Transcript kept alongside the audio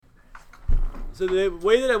So the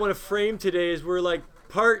way that I want to frame today is we're like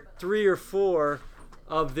part 3 or 4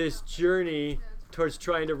 of this journey towards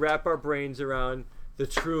trying to wrap our brains around the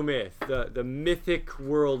true myth, the mythic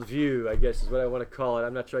worldview, I guess is what I want to call it.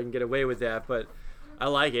 I'm not sure I can get away with that, but I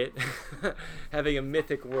like it. Having a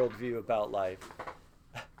mythic worldview about life.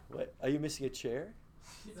 What? Are you missing a chair?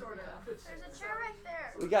 Sort of. There's a chair right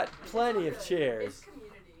there. We got plenty of chairs. It's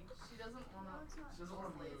community. She doesn't want to.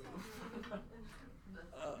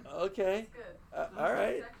 Okay. It's good. All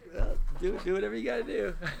right. Well, do whatever you got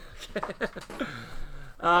to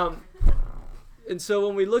do. And so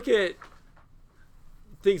when we look at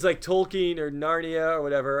things like Tolkien or Narnia or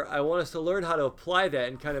whatever, I want us to learn how to apply that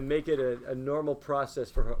and kind of make it a normal process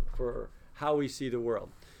for how we see the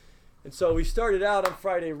world. And so we started out on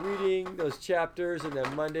Friday reading those chapters, and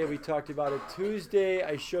then Monday we talked about it. Tuesday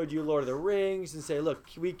I showed you Lord of the Rings and say, look,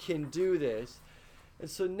 we can do this. And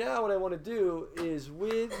so now what I want to do is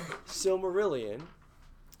with Silmarillion,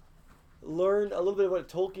 learn a little bit of what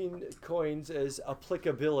Tolkien coins as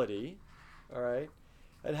applicability, all right,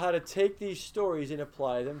 and how to take these stories and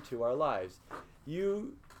apply them to our lives.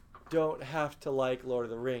 You don't have to like Lord of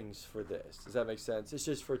the Rings for this. Does that make sense? It's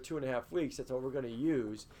just for 2.5 weeks. That's what we're going to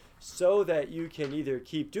use so that you can either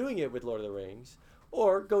keep doing it with Lord of the Rings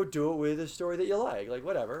or go do it with a story that you like. Like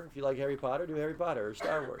whatever. If you like Harry Potter, do Harry Potter or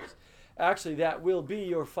Star Wars. Actually, that will be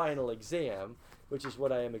your final exam, which is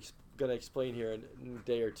what I am going to explain here in a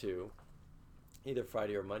day or two, either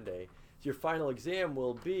Friday or Monday. Your final exam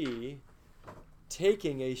will be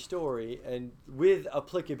taking a story and with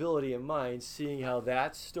applicability in mind, seeing how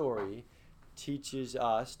that story teaches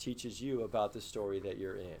you about the story that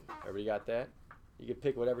you're in. Everybody got that? You can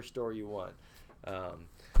pick whatever story you want. And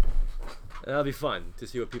that'll be fun to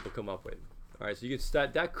see what people come up with. All right, so you can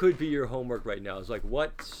start. That could be your homework right now. It's like,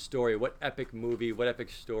 what story, what epic movie, what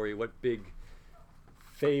epic story, what big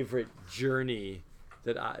favorite journey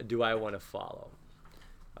do I want to follow?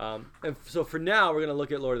 And so for now, we're going to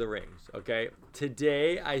look at Lord of the Rings, okay?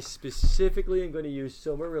 Today, I specifically am going to use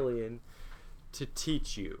Silmarillion to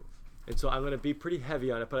teach you. And so I'm going to be pretty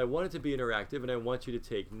heavy on it, but I want it to be interactive, and I want you to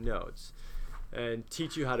take notes and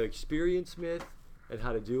teach you how to experience myth and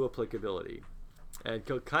how to do applicability. And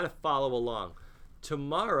kind of follow along.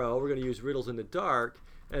 Tomorrow, we're going to use Riddles in the Dark,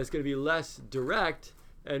 and it's going to be less direct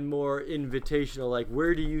and more invitational, like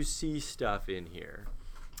where do you see stuff in here?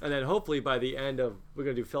 And then hopefully by the end of, we're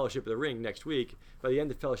going to do Fellowship of the Ring next week. By the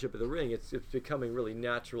end of Fellowship of the Ring, it's becoming really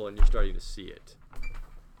natural and you're starting to see it.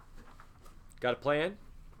 Got a plan?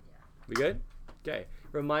 We good? Okay.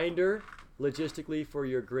 Reminder, logistically, for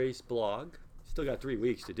your Grace blog. Still got 3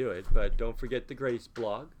 weeks to do it, but don't forget the Grace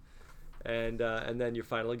blog. And then your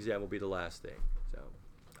final exam will be the last thing. So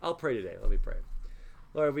I'll pray today. Let me pray.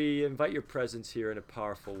 Lord, we invite your presence here in a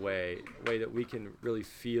powerful way, a way that we can really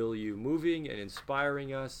feel you moving and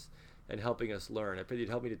inspiring us and helping us learn. I pray you'd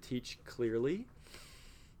help me to teach clearly.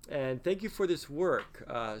 And thank you for this work,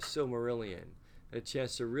 Silmarillion, and a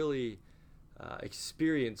chance to really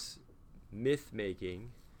experience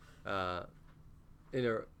myth-making in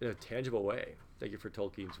a tangible way. Thank you for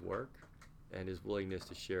Tolkien's work and his willingness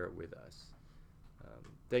to share it with us.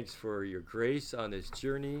 Thanks for your grace on this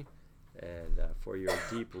journey and for your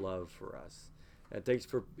deep love for us. And thanks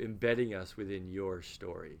for embedding us within your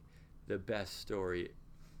story, the best story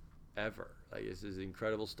ever. Like, this is an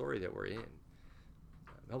incredible story that we're in.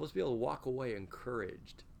 Help us be able to walk away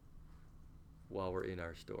encouraged while we're in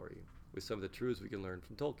our story with some of the truths we can learn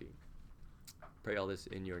from Tolkien. Pray all this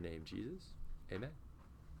in your name, Jesus. Amen.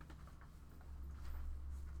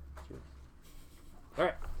 Cheers. All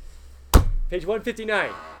right. Page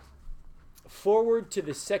 159. Forward to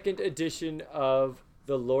the second edition of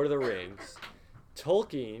The Lord of the Rings.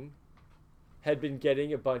 Tolkien had been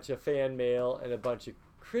getting a bunch of fan mail and a bunch of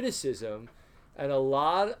criticism, and a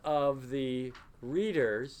lot of the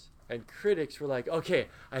readers and critics were like, okay,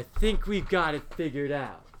 I think we've got it figured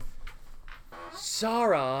out.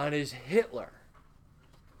 Sauron is Hitler.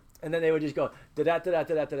 And then they would just go,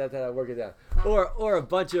 da-da-da-da-da-da-da-da, work it down. Or a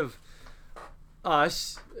bunch of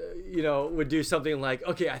us, would do something like,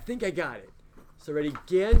 okay, I think I got it. So ready,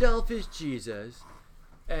 Gandalf is Jesus,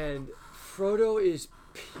 and Frodo is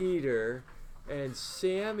Peter, and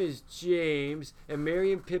Sam is James, and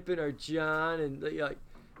Merry and Pippin are John,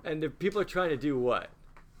 and the people are trying to do what?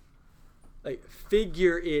 Like,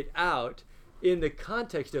 figure it out in the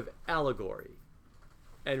context of allegory.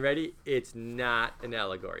 And ready, it's not an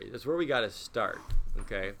allegory. That's where we got to start,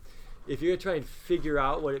 okay? If you're going to try and figure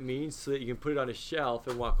out what it means so that you can put it on a shelf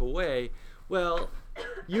and walk away, well,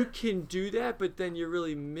 you can do that, but then you're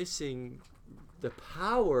really missing the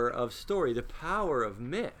power of story, the power of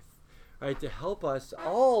myth, right? To help us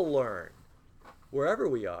all learn wherever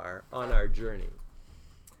we are on our journey.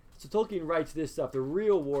 So Tolkien writes this stuff: the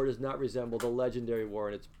real war does not resemble the legendary war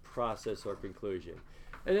in its process or conclusion.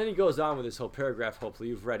 And then he goes on with this whole paragraph. Hopefully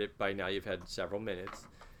you've read it by now. You've had several minutes.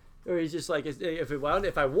 Or he's just like, if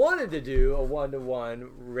I wanted to do a 1-to-1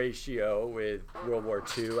 ratio with World War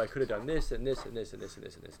II, I could have done this and this and this and this and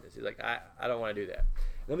this and this and this. He's like, I don't want to do that.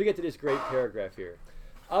 Let me get to this great paragraph here.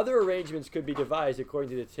 Other arrangements could be devised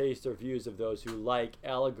according to the taste or views of those who like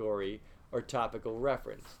allegory or topical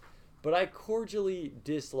reference. But I cordially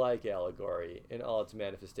dislike allegory in all its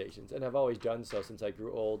manifestations, and I've always done so since I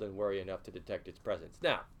grew old and wary enough to detect its presence.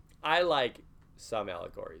 Now, I like some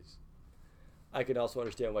allegories. I can also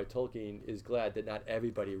understand why Tolkien is glad that not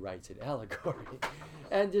everybody writes an allegory.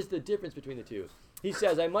 And just the difference between the two. He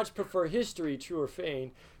says, I much prefer history, true or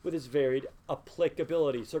feigned, with its varied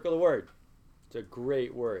applicability. Circle the word. It's a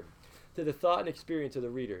great word. To the thought and experience of the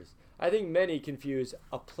readers. I think many confuse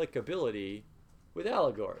applicability with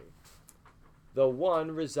allegory. The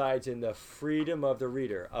one resides in the freedom of the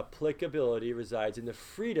reader. Applicability resides in the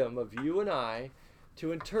freedom of you and I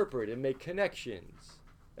to interpret and make connections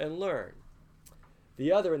and learn.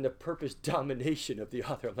 The other in the purpose domination of the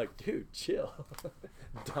author. I'm like, dude, chill.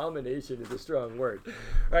 Domination is a strong word. All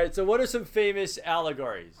right, so what are some famous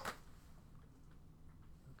allegories?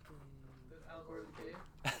 The allegory of the cave.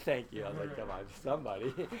 Thank you. I was like, come on,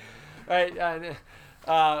 somebody. All right,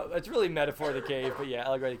 it's really metaphor of the cave, but yeah,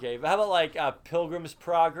 allegory of the cave. How about like Pilgrim's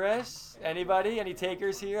Progress? Anybody? Any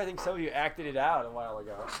takers here? I think some of you acted it out a while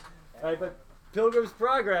ago. All right, but Pilgrim's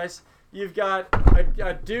Progress, you've got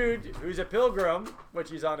a dude who's a pilgrim, which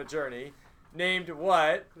he's on a journey, named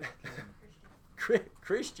what?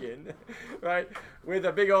 Christian, right? With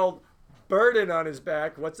a big old burden on his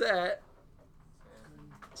back. What's that?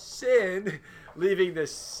 Sin. Leaving the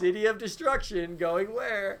city of destruction, going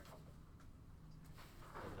where?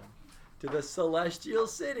 To the celestial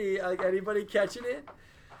city. Like, anybody catching it?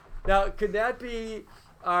 Now, could that be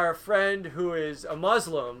our friend who is a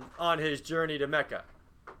Muslim on his journey to Mecca?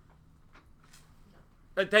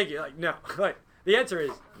 Thank you. Like, no. Like, the answer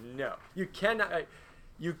is no. You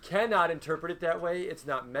cannot interpret it that way. It's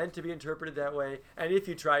not meant to be interpreted that way. And if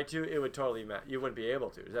you tried to, it would totally you wouldn't be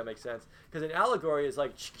able to. Does that make sense? Because an allegory is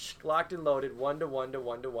like locked and loaded, 1-to-1 to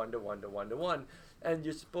 1 to 1 to 1 to 1 to 1. And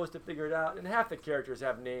you're supposed to figure it out. And half the characters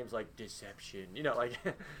have names like deception. You know, like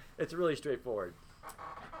it's really straightforward.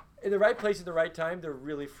 In the right place at the right time, they're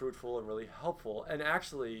really fruitful and really helpful and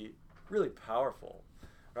actually really powerful,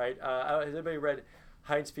 right? Has anybody read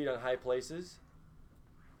Hind's Feet on High Places?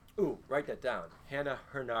 Ooh, write that down. Hannah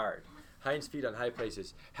Hernard. Hind's Feet on High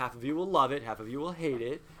Places. Half of you will love it. Half of you will hate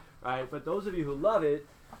it, right? But those of you who love it,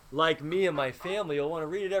 like me and my family, will want to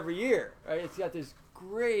read it every year, right? It's got this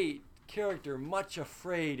great character. Much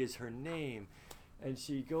Afraid is her name. And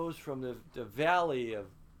she goes from the valley of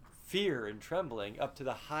fear and trembling up to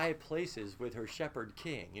the high places with her shepherd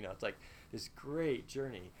king. You know, it's like this great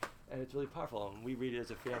journey. And it's really powerful. And we read it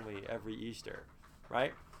as a family every Easter,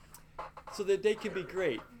 right? So that they can be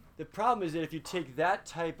great. The problem is that if you take that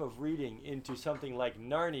type of reading into something like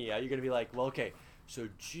Narnia, you're going to be like, well, okay, so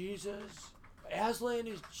Jesus, Aslan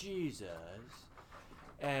is Jesus,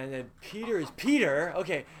 and then Peter is Peter.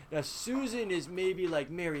 Okay, now Susan is maybe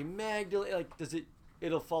like Mary Magdalene. Like,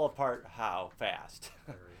 it'll fall apart how fast?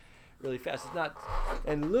 Really fast. It's not.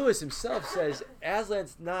 And Lewis himself says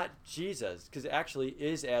Aslan's not Jesus, because actually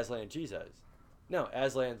is Aslan Jesus? No,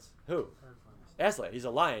 Aslan's who? Aslan, he's a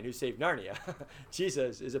lion who saved Narnia.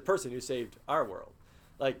 Jesus is a person who saved our world.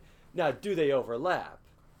 Like, now, do they overlap?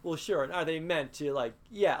 Well, sure. And are they meant to, like,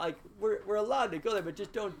 yeah, like, we're allowed to go there, but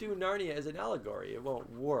just don't do Narnia as an allegory. It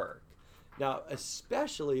won't work. Now,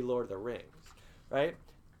 especially Lord of the Rings, right?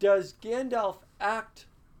 Does Gandalf act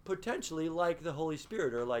potentially like the Holy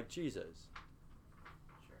Spirit or like Jesus?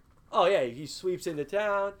 Sure. Oh, yeah, he sweeps into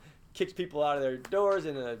town, kicks people out of their doors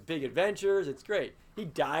in big adventures. It's great. He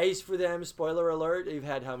dies for them. Spoiler alert. You've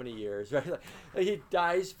had how many years, right? Like, he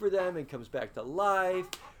dies for them and comes back to life,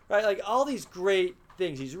 right? Like all these great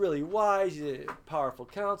things. He's really wise. He's a powerful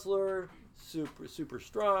counselor, super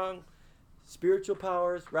strong, spiritual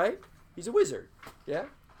powers, right? He's a wizard, yeah?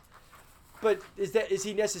 But is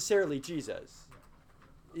he necessarily Jesus?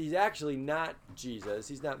 He's actually not Jesus.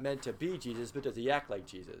 He's not meant to be Jesus, but does he act like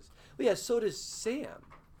Jesus? Well, yeah, so does Sam.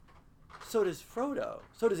 So does Frodo.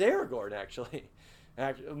 So does Aragorn, actually.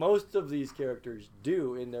 Most of these characters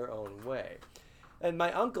do in their own way. And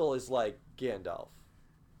my uncle is like Gandalf,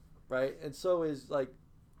 right? And so is, like,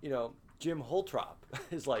 you know, Jim Holtrop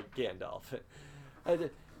is like Gandalf. And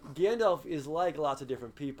Gandalf is like lots of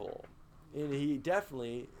different people. And he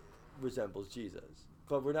definitely resembles Jesus.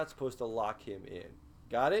 But we're not supposed to lock him in.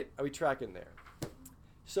 Got it? Are we tracking there?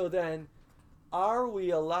 So then, are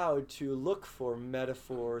we allowed to look for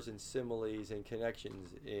metaphors and similes and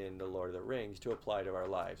connections in the Lord of the Rings to apply to our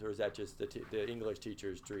lives? Or is that just the English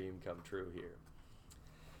teacher's dream come true here?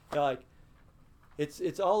 Like,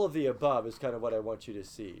 it's all of the above is kind of what I want you to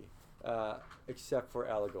see, except for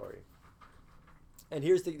allegory. And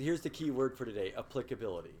here's the key word for today,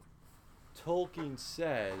 applicability. Tolkien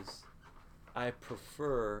says, I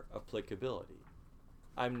prefer applicability.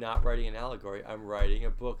 I'm not writing an allegory. I'm writing a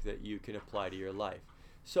book that you can apply to your life.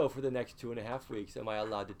 So for the next 2.5 weeks, am I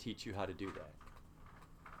allowed to teach you how to do that?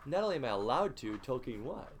 Not only am I allowed to, Tolkien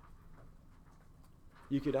would.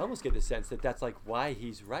 You could almost get the sense that that's like why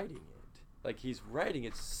he's writing it. Like he's writing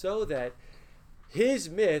it so that his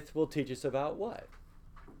myth will teach us about what?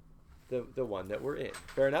 The one that we're in.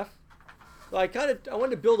 Fair enough? Well, I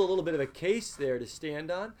wanted to build a little bit of a case there to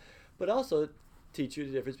stand on, but also teach you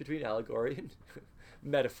the difference between allegory and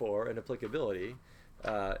metaphor and applicability,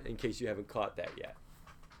 in case you haven't caught that yet.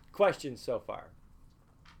 Questions so far?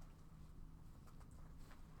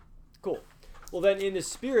 Cool. Well, then, in the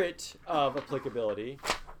spirit of applicability,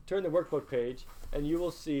 turn the workbook page, and you will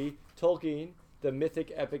see Tolkien, the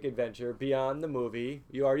mythic epic adventure, beyond the movie.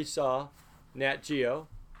 You already saw Nat Geo.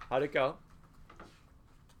 How'd it go?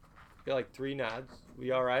 Got like 3 nods. We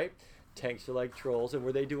all right? Tanks are like trolls, and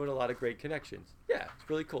were they doing a lot of great connections? Yeah, it's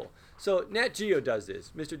really cool. So Nat Geo does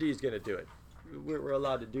this. Mr. D is going to do it. We're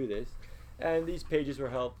allowed to do this. And these pages will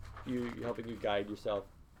helping you guide yourself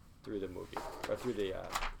through the movie, or through the,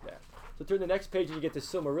 yeah. So turn the next page and you get to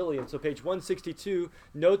Silmarillion. So page 162,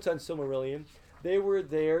 notes on Silmarillion. They were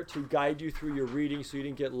there to guide you through your reading so you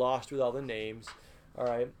didn't get lost with all the names. All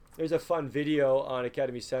right. There's a fun video on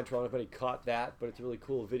Academy Central. I don't know if anybody caught that, but it's a really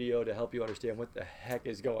cool video to help you understand what the heck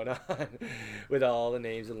is going on with all the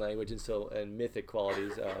names and language and mythic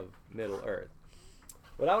qualities of Middle-earth.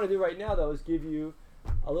 What I want to do right now, though, is give you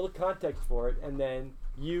a little context for it and then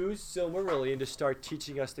use Silmarillion to start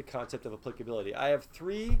teaching us the concept of applicability. I have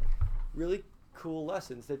 3 really cool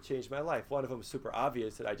lessons that changed my life. One of them was super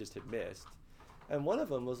obvious that I just had missed. And one of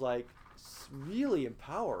them was like really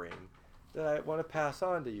empowering that I want to pass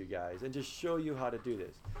on to you guys and just show you how to do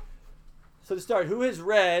this. So to start, who has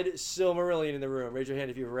read Silmarillion in the room? Raise your hand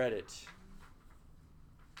if you've read it.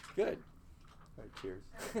 Good. All right, cheers.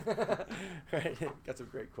 Right, got some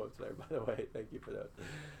great quotes there, by the way. Thank you for those.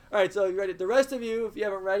 All right, so you read it. The rest of you, if you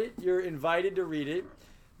haven't read it, you're invited to read it.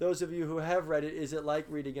 Those of you who have read it, is it like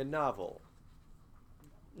reading a novel?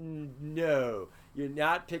 No. You're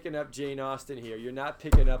not picking up Jane Austen here. You're not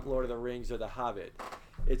picking up Lord of the Rings or The Hobbit.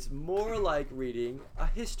 It's more like reading a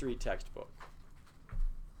history textbook.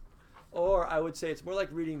 Or I would say it's more like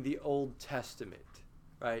reading the Old Testament,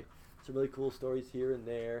 right? Some really cool stories here and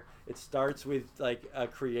there. It starts with like a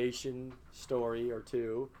creation story or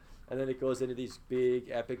 2, and then it goes into these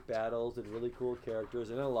big epic battles and really cool characters,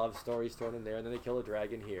 and then a love stories thrown in there, and then they kill a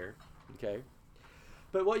dragon here, okay?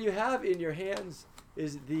 But what you have in your hands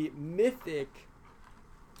is the mythic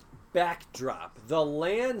backdrop, the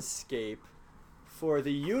landscape for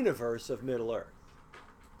the universe of Middle-earth.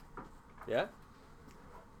 Yeah?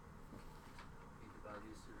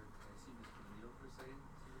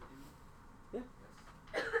 Yeah.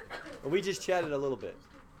 Well, we just chatted a little bit.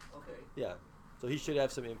 Okay. Yeah. So he should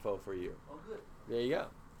have some info for you. Oh, good. There you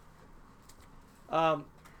go.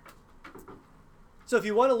 So if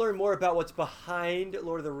you want to learn more about what's behind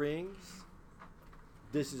Lord of the Rings,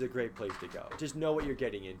 this is a great place to go. Just know what you're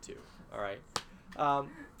getting into. All right.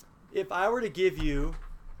 If I were to give you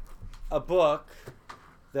a book,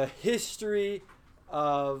 The History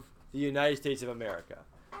of the United States of America,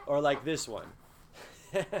 or like this one,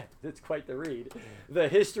 that's quite the read, The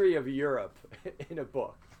History of Europe in a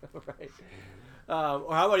book, right?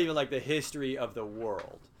 Or how about even like The History of the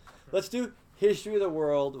World? Let's do History of the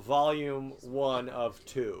World, Volume 1 of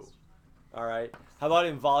 2. All right? How about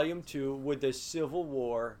in Volume 2, would the Civil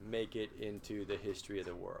War make it into the history of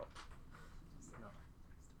the world?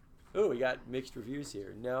 Oh, we got mixed reviews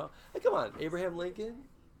here. No? Hey, come on. Abraham Lincoln?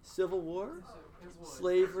 Civil War?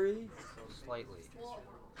 Slavery? Slightly.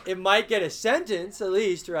 It might get a sentence at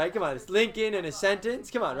least, right? Come on. It's Lincoln and a sentence.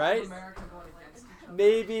 Come on, right?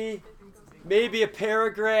 Maybe a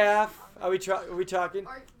paragraph. Are we talking?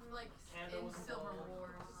 Or like in Civil War.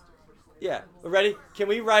 Yeah. We're ready? Can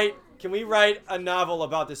we write a novel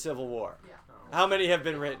about the Civil War? Yeah. How many have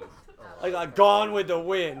been written? Like Gone with the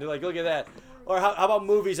Wind. Like, look at that. Or how about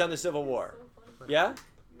movies on the Civil War? Yeah?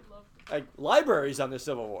 Like libraries on the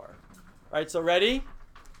Civil War. All right, so ready?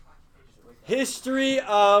 History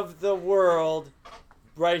of the world.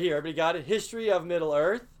 Right here. Everybody got it? History of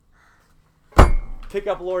Middle-earth. Pick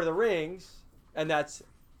up Lord of the Rings, and that's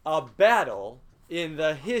a battle in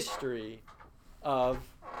the history of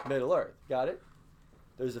Middle Earth. Got it?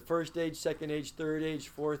 There's the first age, second age, third age,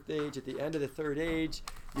 fourth age. At the end of the third age,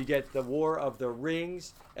 you get the War of the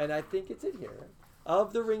Rings. And I think it's in here. Right?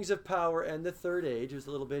 Of the Rings of Power and the third age. There's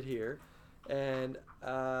a little bit here. And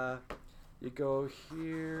you go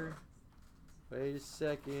here. Wait a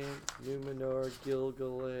second. Numenor,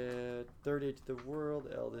 Gilgalad, third age of the world,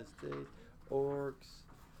 eldest age, orcs.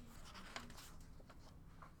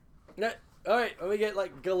 All right, we get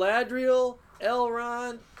like Galadriel,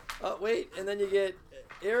 Elrond. Oh, wait, and then you get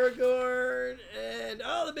Aragorn, and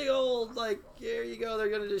the big old, like, here you go, they're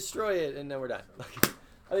going to destroy it, and then we're done.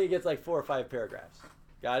 I think it gets like 4 or 5 paragraphs.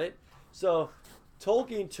 Got it? So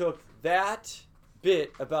Tolkien took that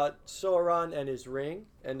bit about Sauron and his ring,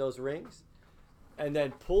 and those rings, and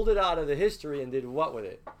then pulled it out of the history and did what with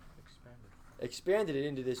it? Expanded it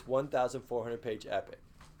into this 1,400-page epic.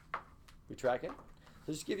 We tracking?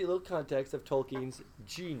 So just to give you a little context of Tolkien's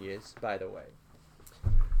genius, by the way.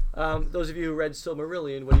 Those of you who read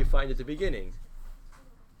Silmarillion, what do you find at the beginning?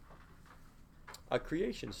 A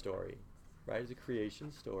creation story, right? It's a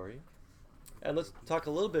creation story. And let's talk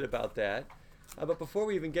a little bit about that. But before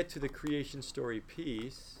we even get to the creation story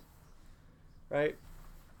piece, right?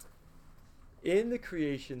 In the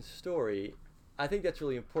creation story, I think that's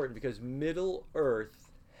really important because Middle Earth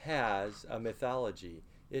has a mythology.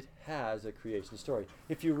 It has a creation story.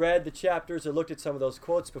 If you read the chapters or looked at some of those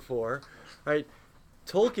quotes before, right?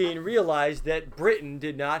 Tolkien realized that Britain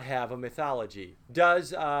did not have a mythology.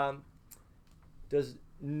 Does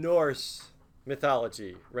Norse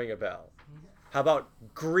mythology ring a bell? How about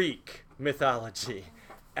Greek mythology?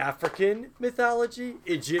 African mythology?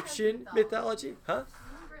 Egyptian mythology? Huh?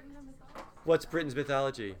 What's Britain's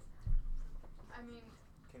mythology? I mean,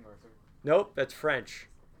 King Arthur. Nope, that's French.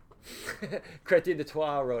 Chrétien de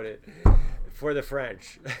Troyes wrote it for the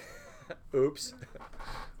French. Oops.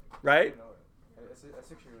 Right?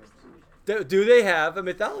 Do they have a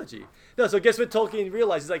mythology? No, so guess what Tolkien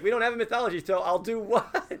realized? He's like, we don't have a mythology, so I'll do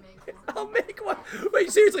what? I'll make one.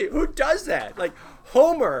 Wait, seriously, who does that? Like,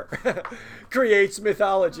 Homer creates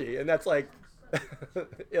mythology, and that's like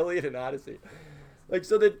Iliad and Odyssey. Like,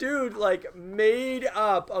 so the dude, like, made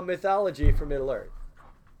up a mythology for Middle Earth.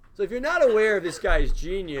 So if you're not aware of this guy's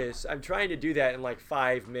genius, I'm trying to do that in like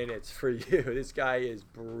 5 minutes for you. This guy is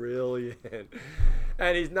brilliant.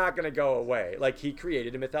 And he's not going to go away. Like, he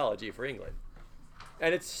created a mythology for England.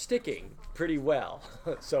 And it's sticking pretty well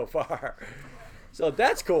so far. So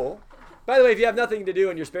that's cool. By the way, if you have nothing to do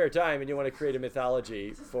in your spare time and you want to create a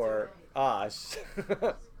mythology for us,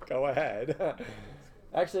 go ahead.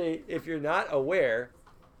 Actually, if you're not aware,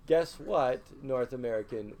 guess what North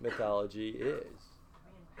American mythology is?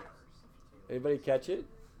 Anybody catch it?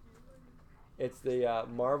 It's the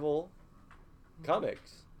Marvel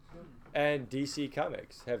Comics. And DC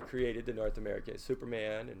Comics have created the North American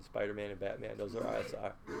Superman and Spider-Man and Batman. Those are us.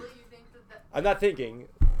 really, you think that I'm not thinking,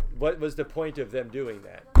 what was the point of them doing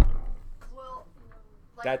that? well,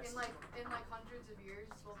 like That's- in hundreds of years,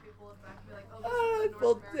 will people look back and be like, oh, this is the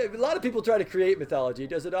Well, North a American lot of people try to create mythology.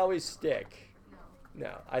 Does it always stick? No.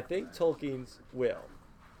 No. I think Tolkien's will.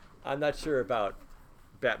 I'm not sure about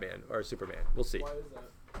Batman or Superman. We'll see. Why is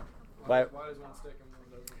that? Why- Why does one stick and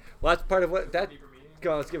one doesn't? Well, that's part of what that. Deeper meaning?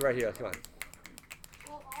 Come on, let's get right here. Come on.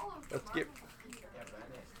 Well, all of Let's them get- are.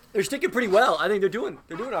 They're sticking pretty well. I think they're doing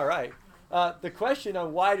all right. The question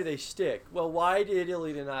on why do they stick? Well, why did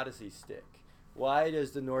Iliad and Odyssey stick? Why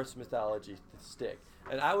does the Norse mythology stick?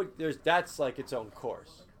 And that's like its own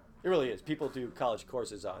course. It really is. People do college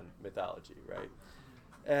courses on mythology, right?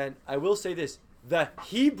 And I will say this: the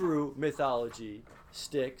Hebrew mythology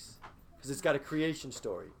sticks because it's got a creation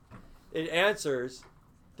story. It answers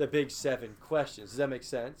the big 7 questions. Does that make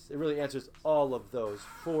sense? It really answers all of those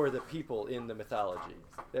for the people in the mythology.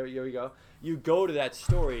 There you go. You go to that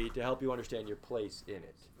story to help you understand your place in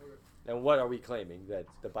it. And what are we claiming? That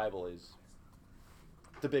the Bible is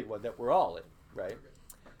the big one that we're all in, right?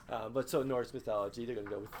 But so Norse mythology, they're going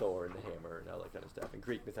to go with Thor and the hammer and all that kind of stuff. And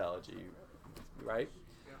Greek mythology, right?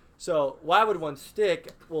 So why would one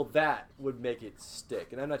stick? Well, that would make it stick.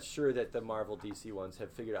 And I'm not sure that the Marvel DC ones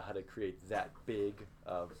have figured out how to create that big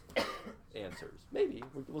of answers. Maybe.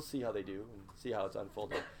 We'll see how they do and see how it's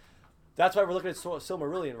unfolding. That's why we're looking at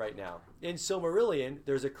Silmarillion right now. In Silmarillion,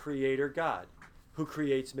 there's a creator God who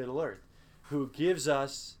creates Middle Earth, who gives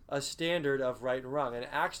us a standard of right and wrong. And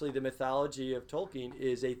actually, the mythology of Tolkien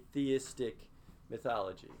is a theistic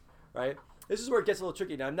mythology, right? This is where it gets a little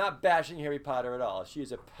tricky. Now, I'm not bashing Harry Potter at all. She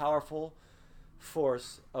is a powerful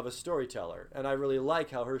force of a storyteller, and I really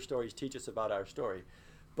like how her stories teach us about our story.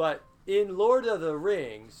 But in Lord of the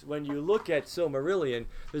Rings, when you look at Silmarillion,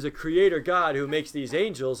 there's a creator god who makes these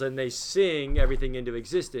angels and they sing everything into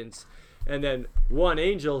existence. And then one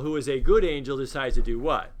angel who is a good angel decides to do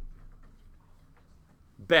what?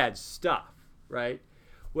 Bad stuff, right?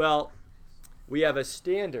 Well, we have a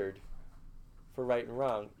standard for right and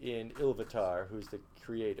wrong in Ilvatar, who's the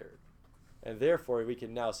creator. And therefore, we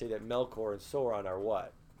can now say that Melkor and Sauron are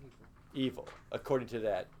what? Evil, according to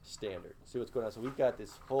that standard. See what's going on? So we've got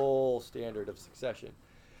this whole standard of succession.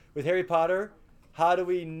 With Harry Potter, how do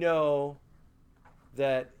we know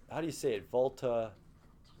that, how do you say it?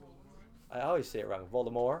 I always say it wrong.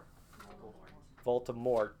 Voldemort?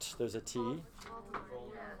 Voldemort. There's a T.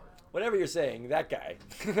 Whatever you're saying, that guy.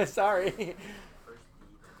 Sorry.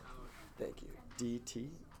 Thank you. DT.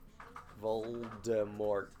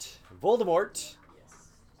 Voldemort. Voldemort.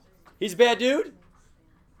 He's a bad dude?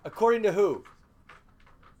 According to who?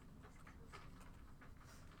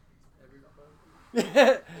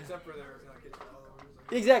 Except for their followers.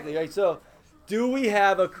 Exactly, right? So, do we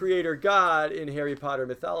have a creator god in Harry Potter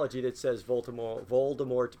mythology that says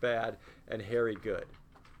Voldemort bad and Harry good?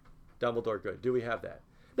 Dumbledore good. Do we have that?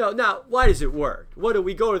 No. Now, why does it work? What do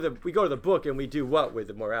we go to the book and we do what with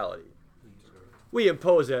the morality? We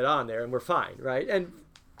impose that on there and we're fine, right? And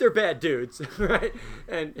they're bad dudes, right?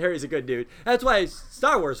 And Harry's a good dude. That's why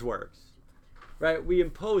Star Wars works, right? We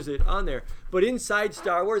impose it on there. But inside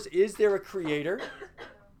Star Wars, is there a creator?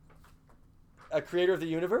 A creator of the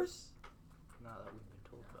universe? Not that we've been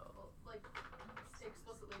told about. Like,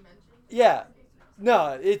 explicitly mentioned? Yeah.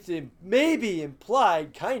 No, it's maybe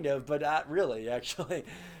implied, kind of, but not really, actually.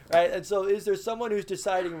 Right? And so is there someone who's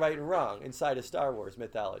deciding right and wrong inside of Star Wars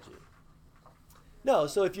mythology? No,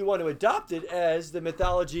 so if you want to adopt it as the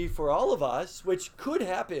mythology for all of us, which could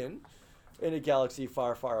happen in a galaxy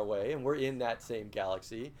far, far away, and we're in that same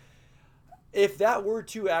galaxy, if that were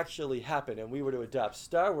to actually happen and we were to adopt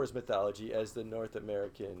Star Wars mythology as the North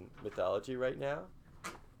American mythology right now,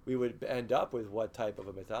 we would end up with what type of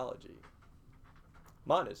a mythology?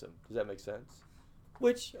 Monism. Does that make sense?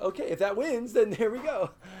 Which, okay, if that wins, then there we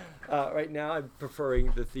go. Right now, I'm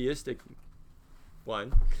preferring the theistic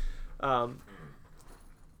one.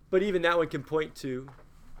 But even that one can point to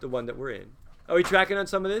the one that we're in. Are we tracking on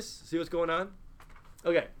some of this? See what's going on?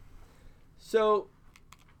 Okay. So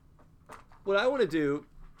what I want to do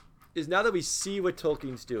is, now that we see what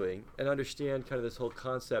Tolkien's doing and understand kind of this whole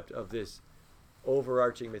concept of this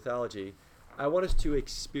overarching mythology, I want us to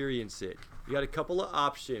experience it. You got a couple of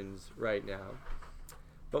options right now.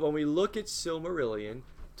 But when we look at Silmarillion,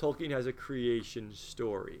 Tolkien has a creation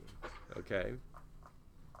story. Okay?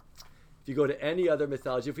 If you go to any other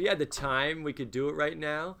mythology, if we had the time, we could do it right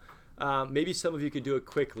now. Maybe some of you could do it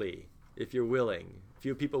quickly, if you're willing. A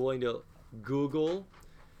few people willing to Google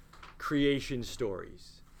creation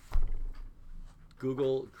stories.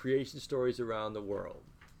 Google creation stories around the world.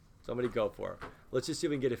 Somebody go for it. Let's just see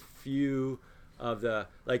if we can get a few of the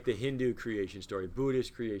Hindu creation story,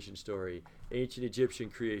 Buddhist creation story, ancient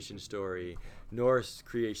Egyptian creation story, Norse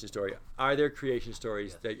creation story. Are there creation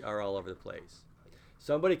stories that are all over the place?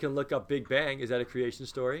 Somebody can look up Big Bang. Is that a creation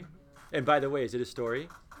story? And by the way, is it a story?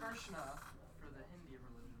 Krishna for the Hindi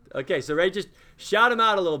religion. Okay, so ready, just shout them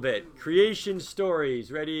out a little bit. Creation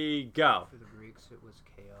stories. Ready, go. For the Greeks, it was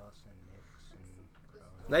chaos and Nyx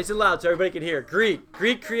and. Nice and loud so everybody can hear. Greek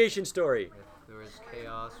creation story. There was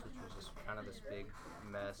chaos, which was just kind of this big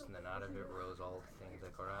mess, and then out of it rose all things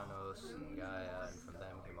like Oranos and Gaia, and from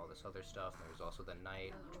them came all this other stuff. And there was also the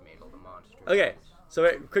night, which made all the monsters. Okay, so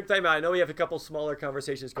quick time out. I know we have a couple smaller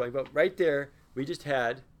conversations going, but right there, we just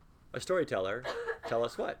had a storyteller tell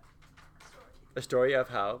us what? A story of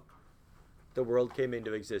how the world came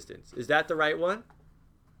into existence. Is that the right one?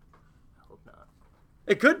 I hope not.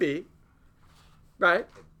 It could be, right?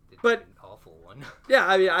 It's But- an awful one. Yeah,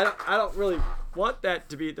 I mean, I don't really want that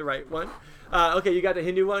to be the right one. Okay, you got the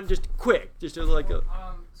Hindu one? Just quick, just like a.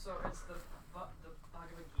 So it's the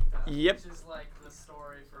Bhagavad Gita, Yep. which is like the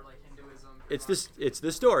story for like Hinduism. It's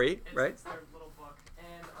the story, right? It's their little book,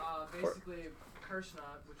 and basically Krishna,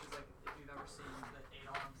 which is like, if you've ever seen the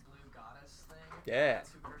 8-armed blue goddess thing. Yeah.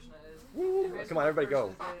 That's who Krishna is. Woo, And basically come on, everybody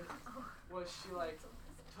what go. Krishna did was she like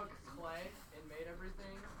took clay and made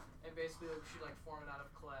everything, and basically like, she like formed it out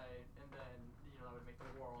of clay, and then that would make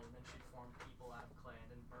the world, and then she formed people out of clay,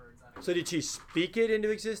 and then birds out of So did she speak it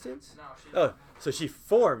into existence? No, she Oh, so she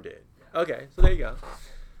formed it. Okay, so there you go.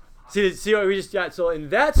 See what we just got? So in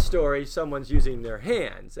that story, someone's using their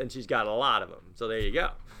hands, and she's got a lot of them. So there you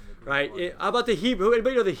go. Right? How about the Hebrew?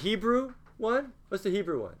 Anybody know the Hebrew one? What's the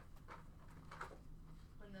Hebrew one?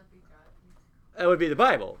 Wouldn't that be God? That would be the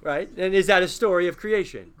Bible, right? And is that a story of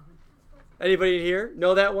creation? Anybody in here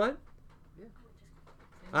know that one? Yeah.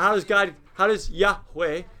 How does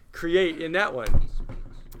Yahweh create in that one?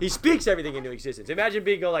 He speaks everything into existence. Imagine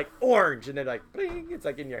being go like orange and then like bling, it's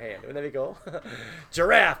like in your hand. Wouldn't that be cool?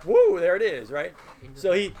 Giraffe, woo, there it is, right?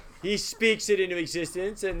 So he speaks it into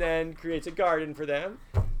existence and then creates a garden for them.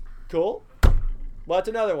 Cool. What's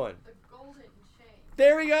another one? The golden chain.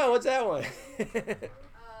 There we go. What's that one? It's like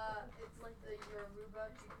the Yoruba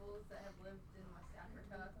peoples that have lived in West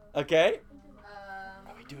Africa. Okay.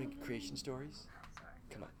 Are we doing creation stories? Sorry.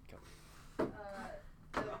 Come on.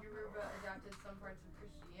 The Yoruba adopted some parts of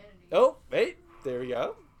Christianity. Oh, wait. There we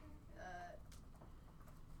go.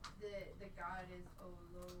 The god is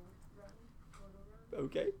Olorun.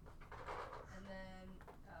 Okay. And then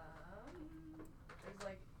there's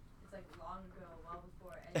like it's like long ago, well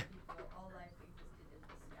before any people, all life existed in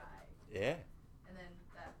the sky. Yeah. And then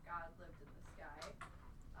that god lived in the sky.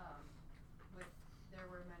 There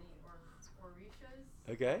were many orishas,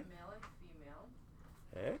 Okay. male and female.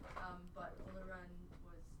 Hey. But Olorun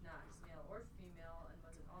was not male or female and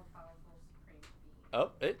was an all-powerful supreme being.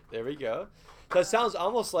 Oh, there we go. That sounds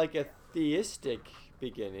almost like a theistic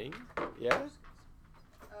beginning. Yeah.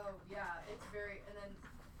 Oh yeah, it's very. And then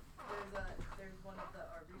there's one of the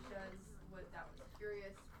orishas that was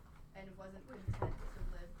curious and wasn't content to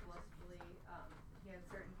live blissfully. He had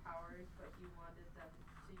certain powers, but he wanted them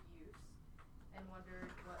to use, and wondered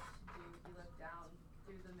what to do. He looked down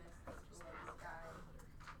through the mist below the sky.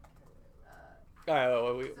 All right.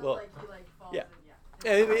 So he falls yeah.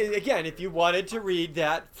 and And again, if you wanted to read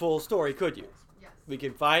that full story, could you? Yes. We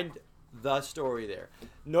can find the story there.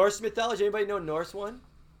 Norse mythology. Anybody know Norse one?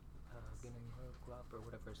 Or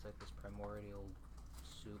whatever. It's like this primordial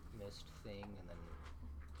soup mist thing, and then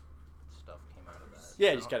stuff came out of that.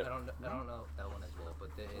 Yeah, I just don't- kinda- I don't know that one as well, but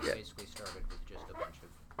it Yeah. basically started with just a bunch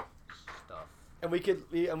of stuff. And we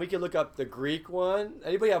could look up the Greek one.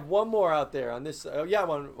 Anybody have one more out there on this? Oh yeah,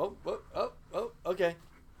 one. Oh. Okay.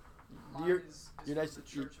 Mine You're is nice the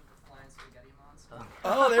to- you- Church of the Flying Spaghetti Monster.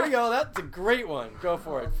 Oh, there we go. That's a great one. Go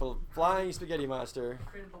for it. Flying spaghetti monster.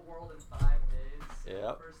 Created the world in 5 days.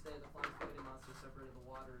 Yep. The first day, the flying spaghetti monster separated the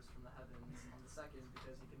waters from the heavens. And the second,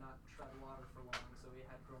 because he could not tread water for long, so he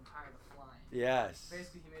had grown tired of flying. Yes.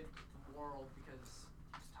 Basically, he made the world because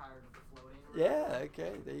he was tired of the floating. Yeah.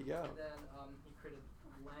 Okay. There you go. And then he created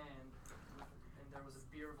land, and there was a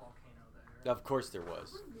beer volcano there. Of course there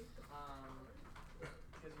was.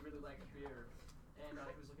 Because he really liked beer, and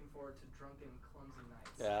he was looking forward to drunken, clumsy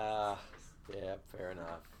nights. Yeah. Fair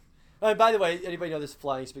enough. And by the way, anybody know this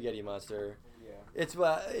flying spaghetti monster? Yeah. It's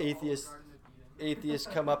atheists. Garden of Eden. Atheists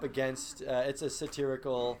come up against. It's a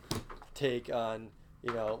satirical take on.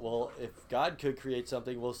 Well, if God could create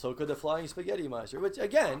something, well, so could the flying spaghetti monster. Which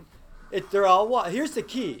again, they're all what? Here's the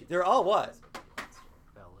key. They're all what?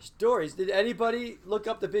 Valid. Stories. Did anybody look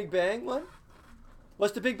up the Big Bang one?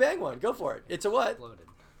 What's the Big Bang one? Go for it. It's a what? Exploded.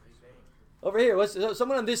 Over here. What's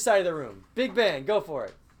someone on this side of the room? Big Bang. Go for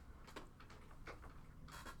it.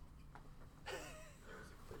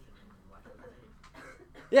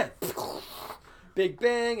 Yeah. Big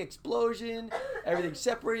Bang, explosion, everything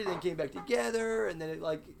separated, then came back together, and then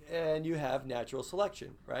and you have natural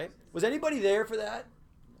selection, right? Was anybody there for that?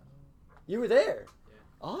 You were there. Yeah.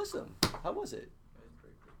 Awesome. How was it? It was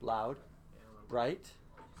pretty cool. Loud, Yeah, a little bit. bright.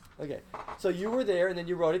 Okay. So you were there, and then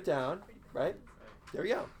you wrote it down, right? Right. There we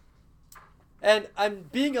go. And I'm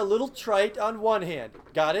being a little trite on one hand.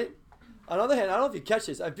 Got it? On the other hand, I don't know if you catch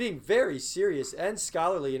this. I'm being very serious and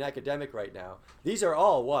scholarly and academic right now. These are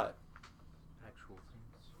all what? Actual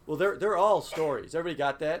things. Well, they're all stories. Everybody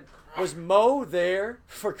got that? Was Mo there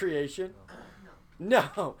for creation?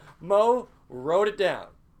 No. Mo wrote it down.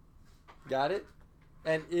 Got it?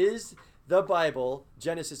 And is the Bible,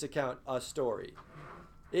 Genesis account, a story?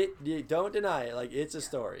 You don't deny it. Like, it's a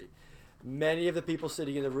story. Many of the people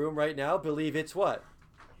sitting in the room right now believe it's what?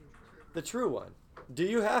 The true one. Do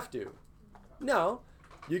you have to? No.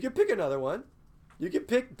 You can pick another one. You can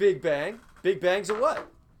pick Big Bang. Big Bang's a what?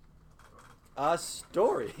 A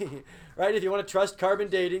story. Right? If you want to trust carbon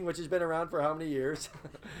dating, which has been around for how many years,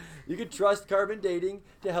 you can trust carbon dating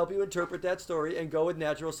to help you interpret that story and go with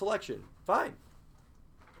natural selection. Fine.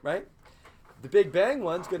 Right? The Big Bang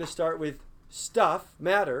one's going to start with stuff,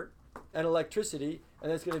 matter, and electricity,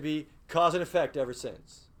 and it's going to be cause and effect ever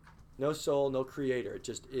since. No soul, no creator. It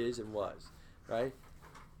just is and was. Right?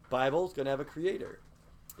 Bible's going to have a creator.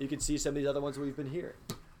 You can see some of these other ones we've been hearing.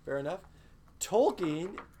 Fair enough?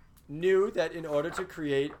 Tolkien knew that in order to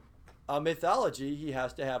create a mythology, he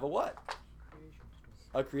has to have a what?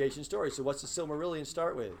 A creation story. So what's the Silmarillion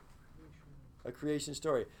start with? A creation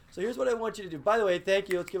story. So here's what I want you to do. By the way, thank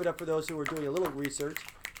you. Let's give it up for those who were doing a little research.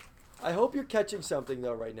 I hope you're catching something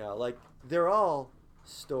though right now. Like, they're all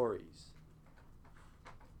stories.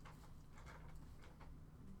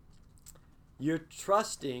 You're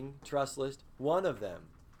trusting, trust list, one of them.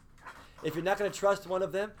 If you're not going to trust one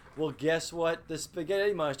of them, well, guess what the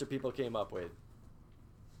spaghetti monster people came up with?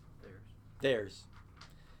 Theirs.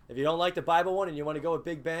 If you don't like the Bible one and you want to go with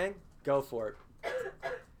Big Bang, go for it.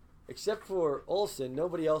 Except for Olson,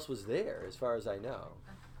 nobody else was there, as far as I know.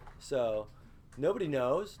 So, nobody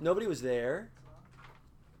knows. Nobody was there.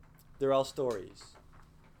 They're all stories.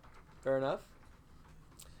 Fair enough?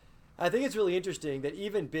 I think it's really interesting that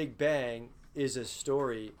even Big Bang is a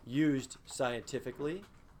story used scientifically.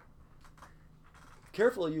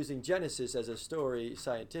 Careful using Genesis as a story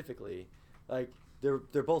scientifically. Like,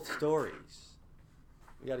 they're both stories.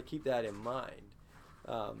 You got to keep that in mind.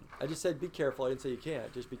 I just said be careful. I didn't say you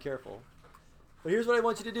can't. Just be careful. But here's what I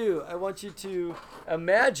want you to do. I want you to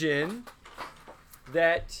imagine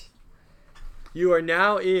that you are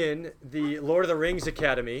now in the Lord of the Rings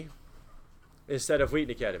Academy instead of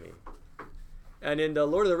Wheaton Academy. And in the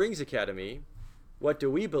Lord of the Rings Academy, what do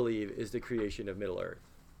we believe is the creation of Middle-earth?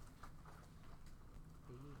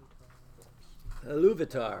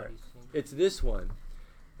 Iluvatar. It's this one.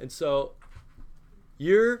 And so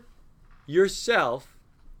you're yourself,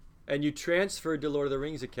 and you transferred to Lord of the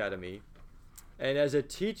Rings Academy, and as a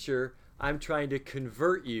teacher, I'm trying to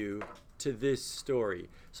convert you to this story.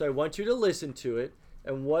 So I want you to listen to it,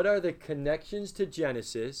 and what are the connections to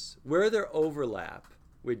Genesis? Where are there overlap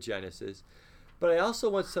with Genesis? But I also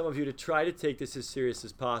want some of you to try to take this as serious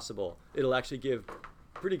as possible. It'll actually give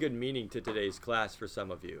pretty good meaning to today's class for some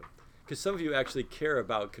of you, because some of you actually care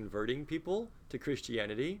about converting people to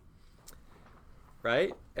Christianity,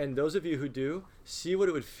 right? And those of you who do, see what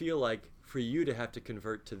it would feel like for you to have to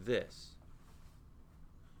convert to this.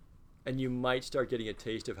 And you might start getting a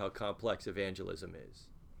taste of how complex evangelism is.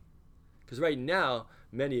 Because right now,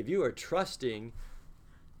 many of you are trusting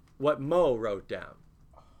what Mo wrote down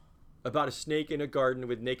about a snake in a garden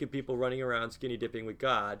with naked people running around skinny dipping with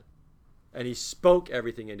God, and he spoke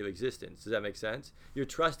everything into existence. Does that make sense? You're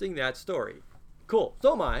trusting that story. Cool.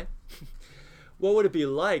 So am I. What would it be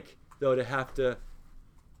like, though, to have to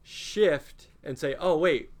shift and say, oh,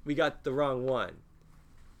 wait, we got the wrong one.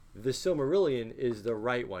 The Silmarillion is the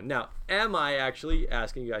right one. Now, am I actually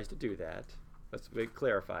asking you guys to do that? Let's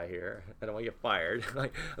clarify here. I don't want to get fired. I'm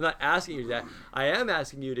not asking you that. I am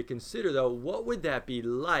asking you to consider, though, what would that be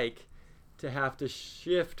like to have to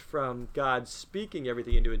shift from God speaking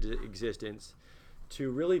everything into existence to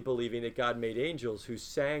really believing that God made angels who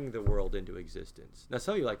sang the world into existence. Now,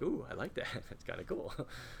 some of you are like, ooh, I like that. That's kind of cool,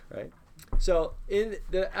 right? So in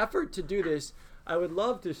the effort to do this, I would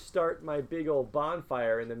love to start my big old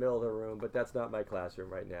bonfire in the middle of the room, but that's not my classroom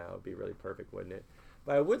right now. It would be really perfect, wouldn't it?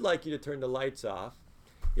 But I would like you to turn the lights off.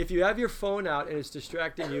 If you have your phone out and it's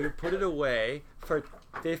distracting you, put it away for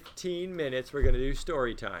 15 minutes. We're going to do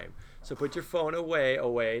story time. So put your phone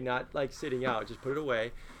away, not like sitting out. Just put it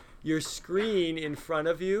away. Your screen in front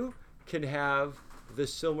of you can have the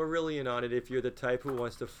Silmarillion on it if you're the type who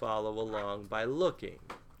wants to follow along by looking.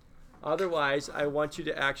 Otherwise, I want you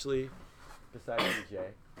to actually, besides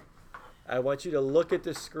DJ, I want you to look at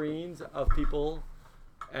the screens of people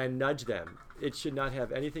and nudge them. It should not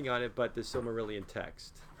have anything on it but the Silmarillion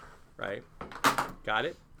text, right? Got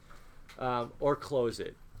it? Or close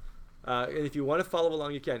it. And if you want to follow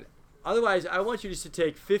along, you can. Otherwise, I want you just to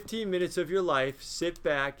take 15 minutes of your life, sit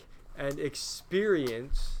back, and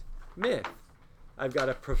experience myth. I've got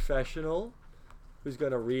a professional who's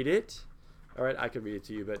going to read it. All right, I can read it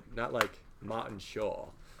to you, but not like Martin Shaw,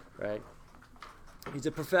 right? He's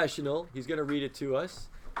a professional. He's going to read it to us.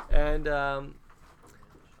 And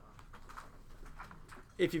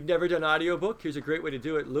if you've never done audiobook, here's a great way to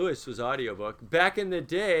do it. Lewis was audiobook. Back in the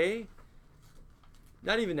day,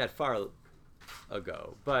 not even that far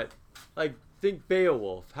ago, but like think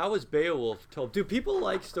Beowulf. How was Beowulf told? Do people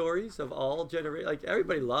like stories of all generations? Like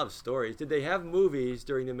everybody loves stories. Did they have movies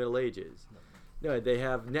during the Middle Ages? No. Did they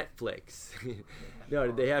have Netflix? No.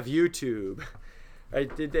 Did they have YouTube?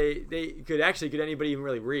 Right? Did could anybody even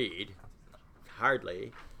really read?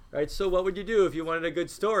 Hardly. Right? So what would you do if you wanted a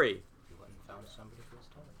good story?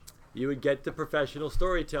 You would get the professional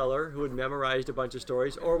storyteller who had memorized a bunch of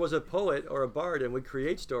stories or was a poet or a bard and would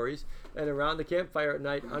create stories. And around the campfire at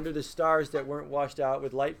night, under the stars that weren't washed out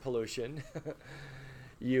with light pollution,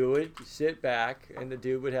 you would sit back and the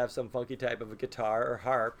dude would have some funky type of a guitar or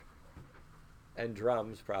harp and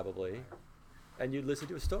drums probably, and you'd listen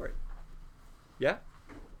to a story. Yeah?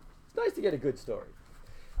 It's nice to get a good story.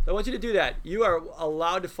 So I want you to do that. You are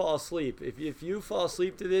allowed to fall asleep. If you fall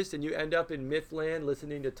asleep to this and you end up in Mythland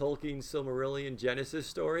listening to Tolkien's Silmarillion Genesis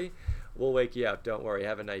story, we'll wake you up. Don't worry.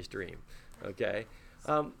 Have a nice dream. Okay?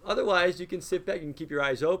 Otherwise, you can sit back and keep your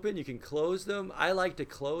eyes open. You can close them. I like to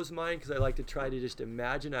close mine because I like to try to just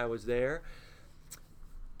imagine I was there.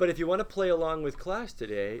 But if you want to play along with class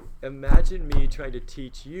today, imagine me trying to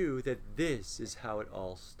teach you that this is how it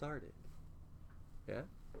all started. Yeah?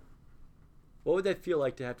 What would that feel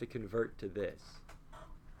like to have to convert to this?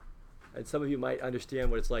 And some of you might understand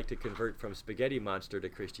what it's like to convert from Spaghetti Monster to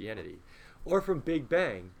Christianity, or from Big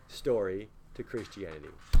Bang story to Christianity,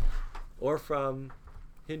 or from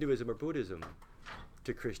Hinduism or Buddhism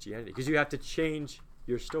to Christianity, because you have to change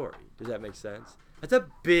your story. Does that make sense? That's a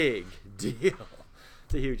big deal.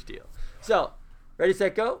 It's a huge deal. So, ready,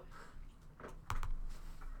 set, go?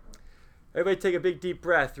 Everybody take a big deep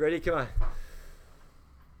breath. Ready? Come on.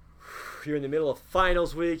 You're in the middle of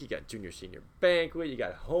finals week. You got junior, senior banquet. You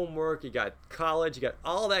got homework. You got college. You got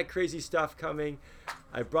all that crazy stuff coming.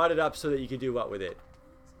 I brought it up so that you can do what with it?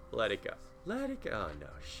 Let it go. Let it go. Oh, no.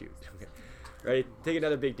 Shoot. Ready? Take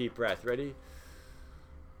another big deep breath. Ready?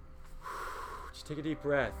 Just take a deep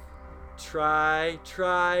breath. Try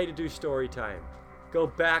to do story time. Go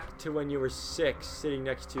back to when you were 6, sitting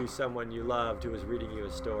next to someone you loved who was reading you a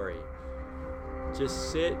story.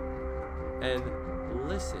 Just sit and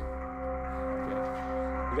listen.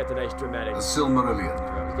 Okay. You got the nice dramatic. The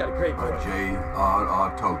Silmarillion. You got a great by voice.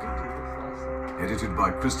 J.R.R. Tolkien. Edited by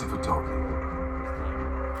Christopher Tolkien.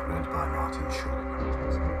 Read by Martin Shaw.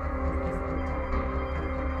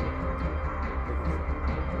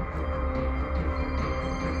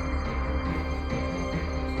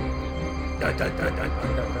 Dun, dun, dun, dun,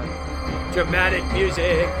 dun, dun, dun. Dramatic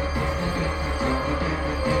music.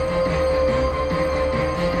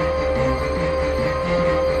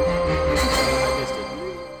 I missed it.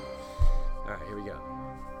 All right, here we go.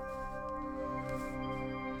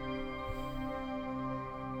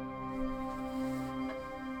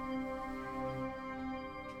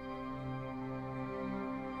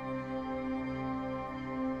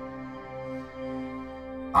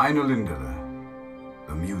 INKLINGS,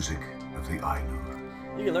 the music of the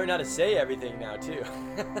Ainur. You can learn how to say everything now, too.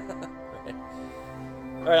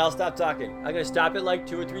 All right, I'll stop talking. I'm going to stop it like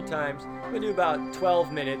 2 or 3 times. I'm going to do about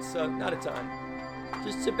 12 minutes, so not a ton.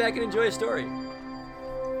 Just sit back and enjoy a story.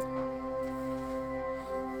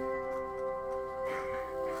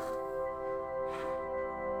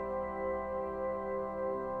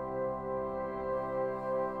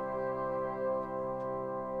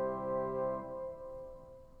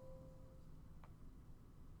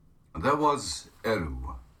 There was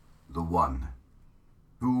Eru, the One,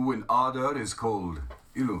 who in Ardor is called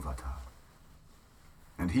Ilúvatar.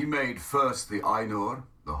 And he made first the Ainur,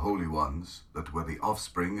 the Holy Ones, that were the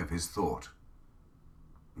offspring of his thought.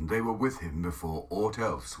 And they were with him before aught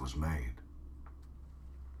else was made.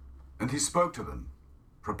 And he spoke to them,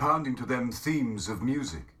 propounding to them themes of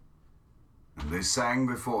music. And they sang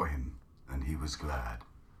before him, and he was glad.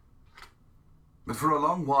 But for a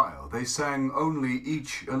long while they sang only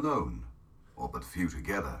each alone, or but few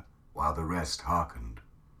together, while the rest hearkened.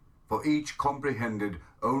 For each comprehended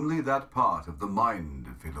only that part of the mind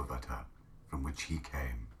of Ilúvatar from which he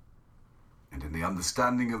came. And in the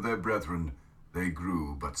understanding of their brethren they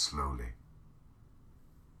grew but slowly.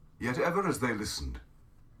 Yet ever as they listened,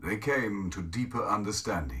 they came to deeper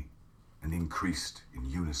understanding, and increased in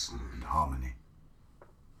unison and harmony.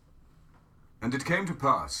 And it came to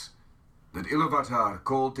pass that Ilúvatar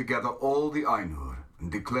called together all the Ainur and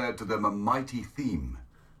declared to them a mighty theme,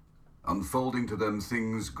 unfolding to them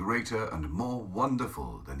things greater and more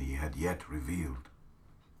wonderful than he had yet revealed.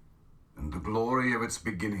 And the glory of its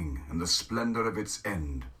beginning and the splendor of its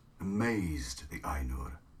end amazed the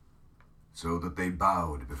Ainur, so that they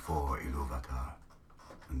bowed before Ilúvatar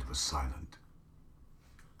and were silent.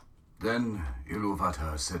 Then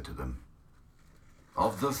Ilúvatar said to them,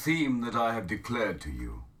 "Of the theme that I have declared to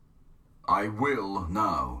you, I will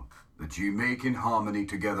now that ye make in harmony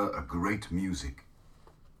together a great music.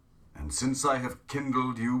 And since I have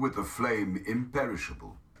kindled you with the flame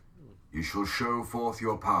imperishable, ye shall show forth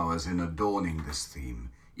your powers in adorning this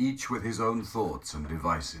theme, each with his own thoughts and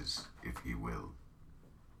devices, if he will.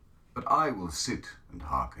 But I will sit and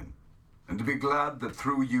hearken, and be glad that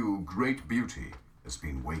through you great beauty has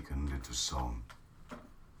been wakened into song."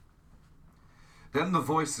 Then the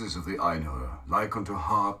voices of the Ainur, like unto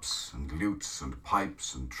harps, and lutes, and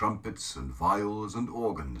pipes, and trumpets, and viols, and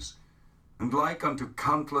organs, and like unto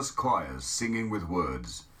countless choirs singing with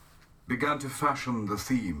words, began to fashion the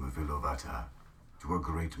theme of Ilúvatar to a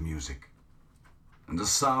great music. And a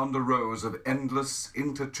sound arose of endless,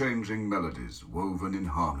 interchanging melodies woven in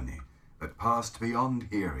harmony that passed beyond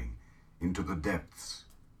hearing into the depths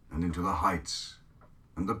and into the heights,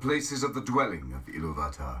 and the places of the dwelling of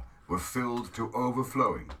Iluvatar were filled to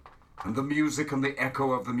overflowing, and the music and the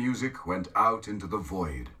echo of the music went out into the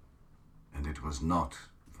void, and it was not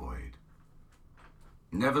void.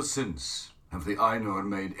 Never since have the Ainur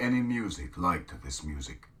made any music like to this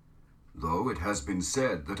music, though it has been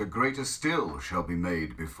said that a greater still shall be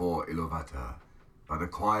made before Iluvatar by the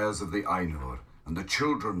choirs of the Ainur and the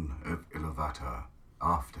children of Iluvatar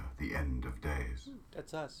after the end of days.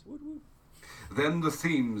 That's us. Woot woot. Then the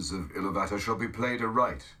themes of Iluvatar shall be played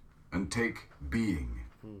aright and take being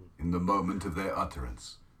in the moment of their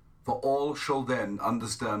utterance, for all shall then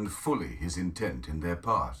understand fully his intent in their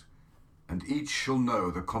part, and each shall know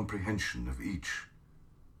the comprehension of each.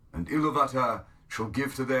 And Iluvatar shall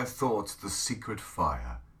give to their thoughts the secret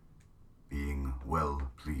fire, being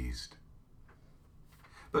well pleased.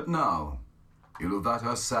 But now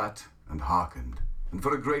Iluvatar sat and hearkened, and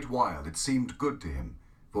for a great while it seemed good to him,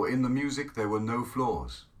 for in the music there were no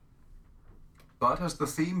flaws. But as the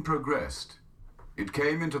theme progressed, it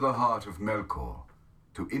came into the heart of Melkor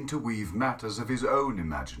to interweave matters of his own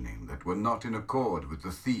imagining that were not in accord with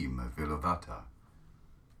the theme of Iluvatar.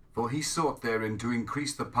 For he sought therein to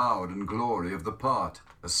increase the power and glory of the part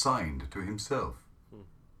assigned to himself.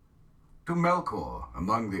 To Melkor,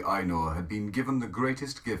 among the Ainur, had been given the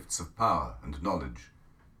greatest gifts of power and knowledge,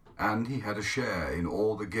 and he had a share in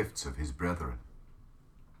all the gifts of his brethren.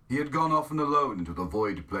 He had gone often alone into the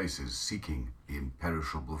void places, seeking the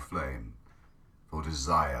imperishable flame, for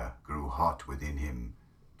desire grew hot within him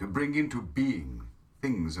to bring into being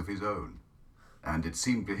things of his own, and it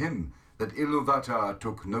seemed to him that Iluvatar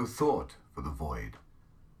took no thought for the void,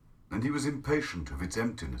 and he was impatient of its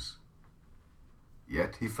emptiness.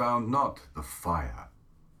 Yet he found not the fire,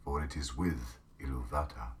 for it is with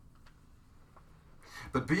Iluvatar.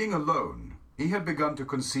 But being alone, he had begun to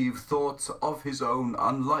conceive thoughts of his own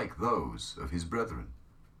unlike those of his brethren.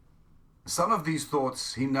 Some of these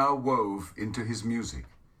thoughts he now wove into his music,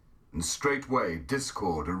 and straightway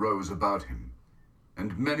discord arose about him,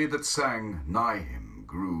 and many that sang nigh him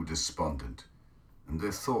grew despondent, and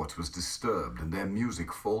their thought was disturbed, and their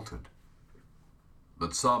music faltered.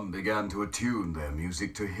 But some began to attune their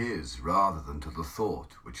music to his rather than to the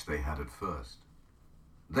thought which they had at first.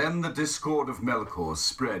 Then the discord of Melkor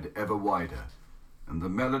spread ever wider, and the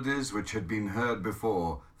melodies which had been heard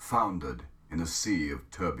before foundered in a sea of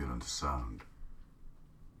turbulent sound.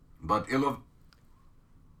 But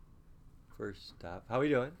First stop. How we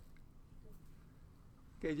doing?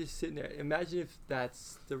 Okay, just sitting there. Imagine if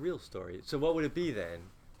that's the real story. So what would it be then?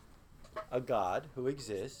 A god who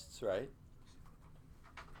exists, right?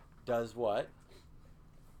 Does what?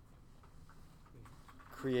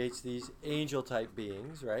 Creates these angel-type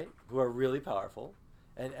beings, right? Who are really powerful.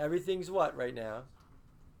 And everything's what right now?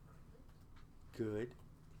 Good.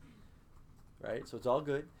 Right? So it's all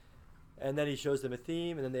good. And then he shows them a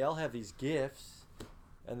theme, and then they all have these gifts,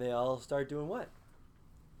 and they all start doing what?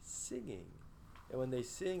 Singing. And when they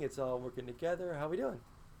sing, it's all working together. How we doing?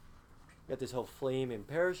 Got this whole flame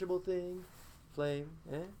imperishable thing. Flame,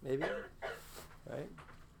 maybe? Right?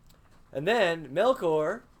 And then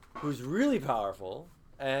Melkor, who's really powerful,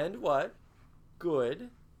 and what? Good.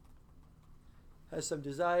 Has some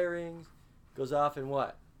desirings. Goes off and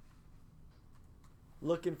what?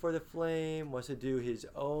 Looking for the flame. Wants to do his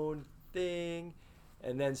own thing.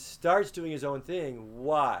 And then starts doing his own thing.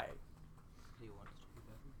 Why? He wants to be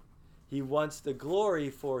better. He wants the glory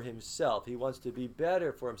for himself. He wants to be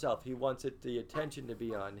better for himself. He wants the attention to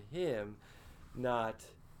be on him, not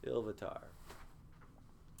Ilúvatar.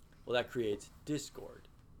 Well, that creates discord,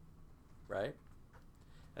 right?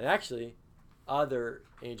 And actually, other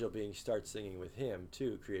angel beings start singing with him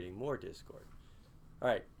too, creating more discord. All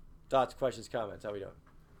right, thoughts, questions, comments, how we doing?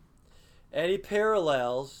 Any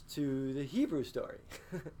parallels to the Hebrew story?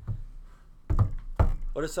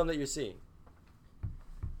 What are some that you're seeing?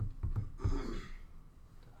 The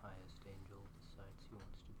highest angel decides he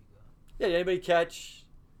wants to be God. Yeah, did anybody catch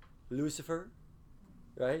Lucifer?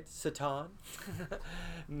 Right? Satan.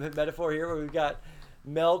 Metaphor here where we've got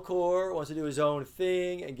Melkor wants to do his own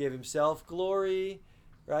thing and give himself glory,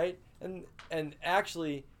 right? And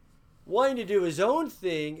actually wanting to do his own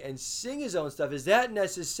thing and sing his own stuff, is that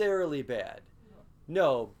necessarily bad?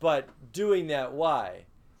 No, but doing that, why?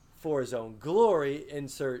 For his own glory,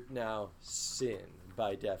 insert now sin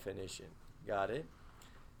by definition. Got it?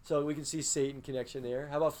 So we can see Satan connection there.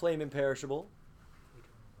 How about flame imperishable?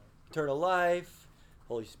 Eternal life,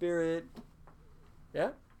 Holy Spirit. Yeah?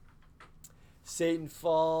 Satan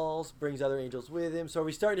falls, brings other angels with him. So are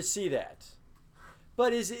we starting to see that?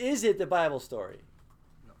 But is it the Bible story?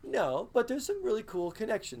 No, but there's some really cool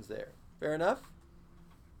connections there. Fair enough?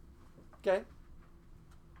 Okay.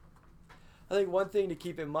 I think one thing to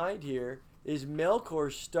keep in mind here is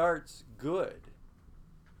Melkor starts good.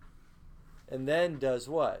 And then does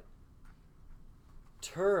what?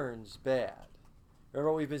 Turns bad.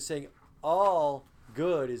 Remember what we've been saying? All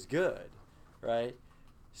good is good, right?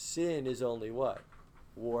 Sin is only what?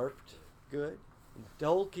 Warped good. And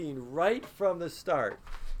Tolkien, right from the start,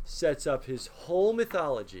 sets up his whole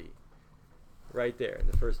mythology right there in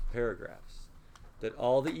the first paragraphs. That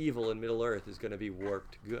all the evil in Middle-earth is going to be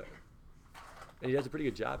warped good. And he does a pretty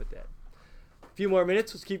good job at that. A few more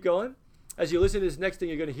minutes, let's keep going. As you listen to this next thing,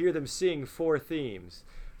 you're going to hear them sing 4 themes.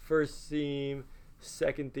 First theme,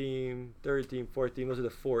 second theme, third theme, fourth theme. Those are the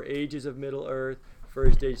 4 ages of Middle-earth.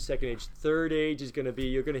 First age, second age, third age is going to be,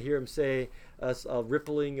 you're going to hear them say a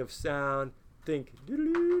rippling of sound. Think,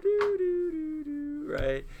 doo-doo-doo-doo-doo,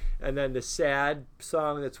 right? And then the sad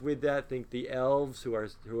song that's with that, think the elves who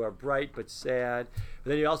are bright but sad.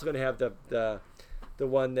 And then you're also going to have the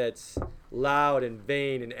one that's loud and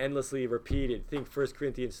vain and endlessly repeated. Think 1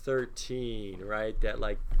 Corinthians 13, right? That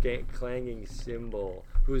like clanging cymbal.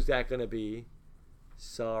 Who's that going to be?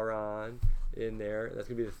 Sauron in there. That's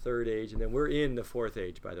going to be the third age. And then we're in the fourth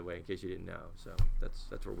age, by the way, in case you didn't know. So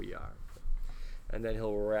that's where we are. And then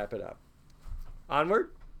he'll wrap it up. Onward.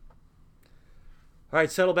 All right,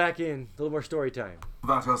 settle back in. A little more story time.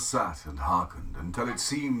 Iluvatar sat and hearkened until it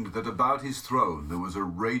seemed that about his throne there was a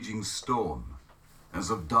raging storm, as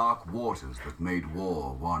of dark waters that made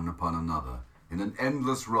war one upon another in an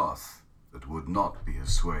endless wrath that would not be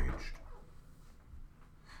assuaged.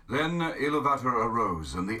 Then Iluvatar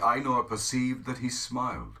arose, and the Ainur perceived that he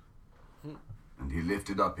smiled. And he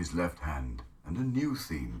lifted up his left hand, and a new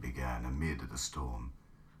theme began amid the storm,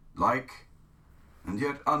 like and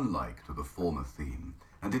yet unlike to the former theme,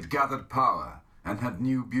 and it gathered power and had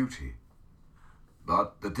new beauty.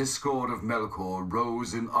 But the discord of Melkor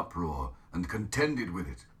rose in uproar and contended with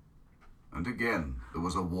it. And again there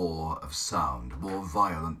was a war of sound, more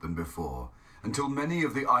violent than before, until many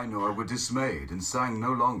of the Ainur were dismayed and sang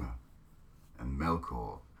no longer, and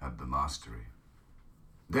Melkor had the mastery.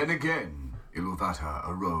 Then again Iluvatar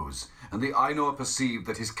arose, and the Ainur perceived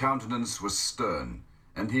that his countenance was stern,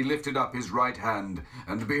 and he lifted up his right hand,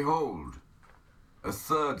 and behold, a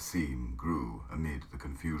third theme grew amid the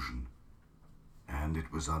confusion, and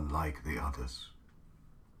it was unlike the others.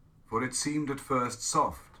 For it seemed at first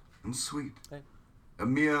soft and sweet, a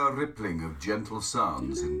mere rippling of gentle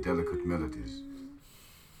sounds in delicate melodies,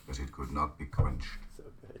 but it could not be quenched.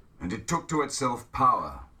 And it took to itself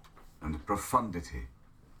power and profundity,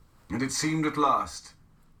 and it seemed at last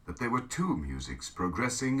that there were 2 musics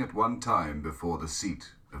progressing at one time before the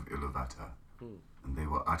seat of Iluvatar, and they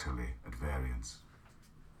were utterly at variance.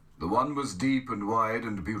 The one was deep and wide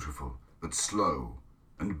and beautiful, but slow,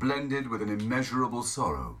 and blended with an immeasurable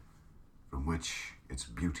sorrow, from which its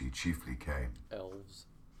beauty chiefly came. Elves.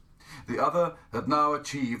 The other had now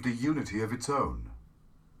achieved a unity of its own,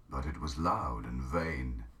 but it was loud and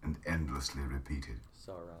vain and endlessly repeated.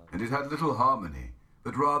 Sauron. And it had little harmony,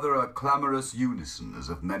 but rather a clamorous unison as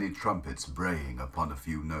of many trumpets braying upon a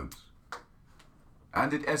few notes.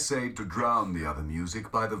 And it essayed to drown the other music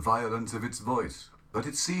by the violence of its voice, but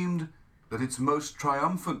it seemed that its most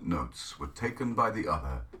triumphant notes were taken by the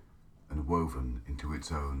other and woven into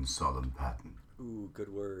its own solemn pattern. Ooh,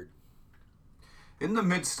 good word. In the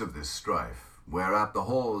midst of this strife, whereat the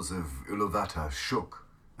halls of Iluvatar shook,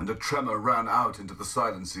 and a tremor ran out into the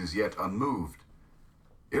silences yet unmoved,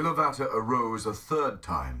 Iluvatar arose a third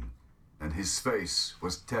time, and his face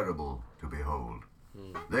was terrible to behold.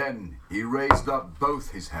 Then he raised up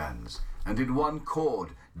both his hands, and in one chord,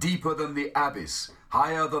 deeper than the abyss,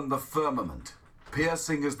 higher than the firmament,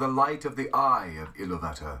 piercing as the light of the eye of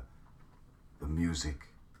Iluvatar, the music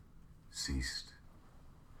ceased.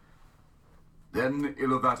 Then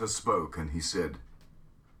Iluvatar spoke, and he said,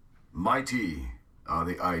 "Mighty are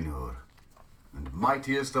the Ainur, and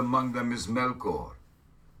mightiest among them is Melkor.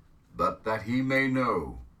 But that he may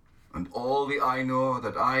know, and all the Ainur,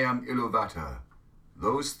 that I am Iluvatar,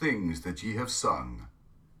 those things that ye have sung,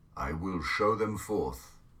 I will show them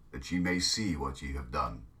forth, that ye may see what ye have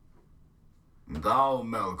done. And thou,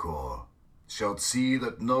 Melkor, shalt see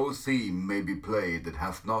that no theme may be played that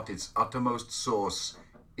hath not its uttermost source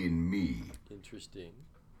in me. Interesting.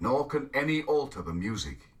 Nor can any alter the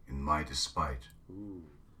music in my despite. Ooh.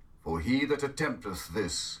 For he that attempteth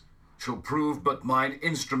this shall prove but mine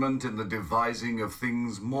instrument in the devising of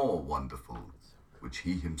things more wonderful, which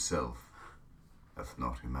he himself hath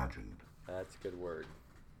not imagined." That's a good word.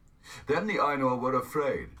 Then the Ainur were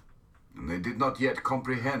afraid, and they did not yet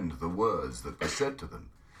comprehend the words that were said to them,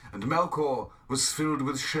 and Melkor was filled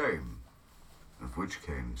with shame, of which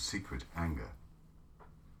came secret anger.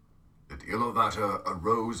 that Iluvatar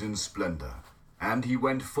arose in splendor, and he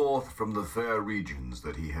went forth from the fair regions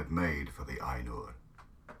that he had made for the Ainur,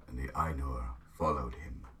 and the Ainur followed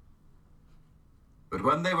him. But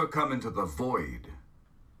when they were come into the void,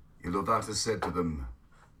 Iluvatar said to them,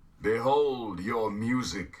 "Behold your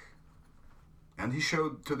music." And he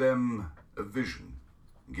showed to them a vision,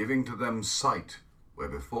 giving to them sight where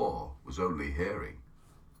before was only hearing.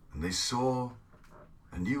 And they saw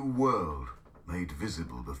a new world made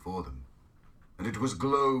visible before them. And it was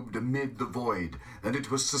globed amid the void, and it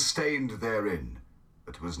was sustained therein,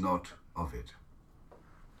 but was not of it.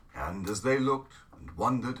 And as they looked and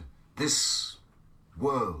wondered, this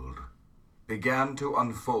world began to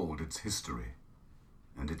unfold its history,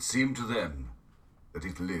 and it seemed to them that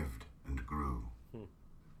it lived and grew.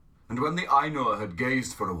 And when the Ainur had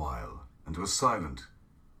gazed for a while, and was silent,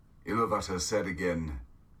 Iluvatar said again,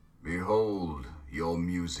 "Behold your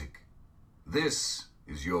music. This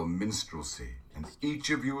is your minstrelsy, and each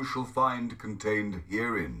of you shall find contained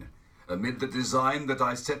herein, amid the design that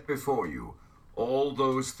I set before you, all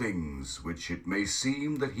those things which it may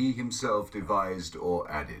seem that he himself devised or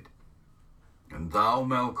added. And thou,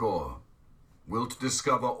 Melkor, wilt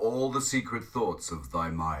discover all the secret thoughts of thy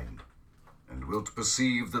mind, and wilt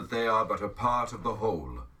perceive that they are but a part of the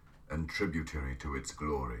whole, and tributary to its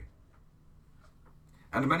glory."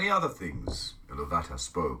 And many other things Iluvatar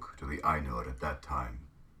spoke to the Ainur at that time.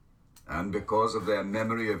 And because of their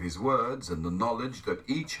memory of his words, and the knowledge that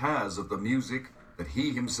each has of the music that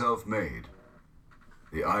he himself made,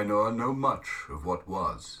 the Ainur know much of what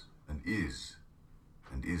was, and is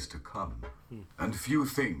to come. And few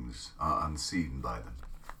things are unseen by them.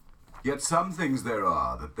 Yet some things there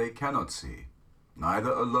are that they cannot see,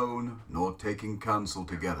 neither alone nor taking counsel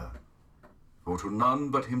together. For to none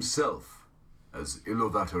but himself has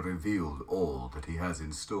Iluvatar revealed all that he has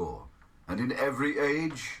in store. And in every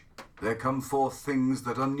age there come forth things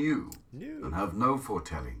that are new. And have no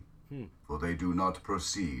foretelling, for they do not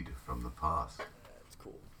proceed from the past. That's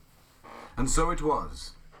cool. And so it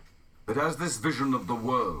was, that as this vision of the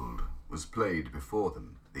world was played before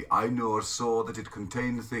them, the Ainur saw that it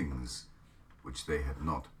contained things which they had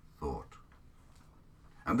not thought.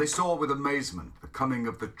 And they saw with amazement the coming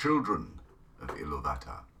of the children of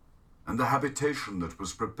Iluvatar, and the habitation that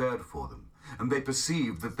was prepared for them. And they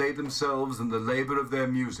perceived that they themselves and the labor of their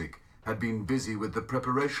music had been busy with the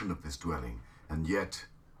preparation of this dwelling, and yet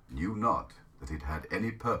knew not that it had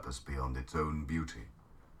any purpose beyond its own beauty.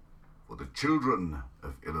 For the children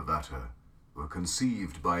of Iluvatar were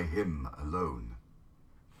conceived by him alone,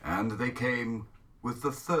 and they came with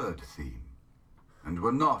the third theme, and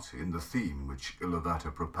were not in the theme which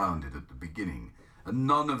Iluvatar propounded at the beginning, and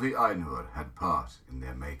none of the Ainur had part in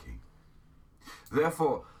their making.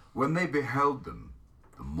 Therefore, when they beheld them,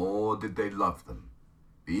 the more did they love them,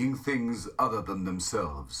 being things other than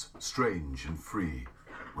themselves, strange and free,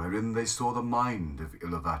 wherein they saw the mind of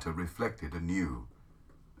Iluvatar reflected anew,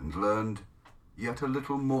 and learned yet a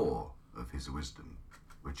little more of his wisdom,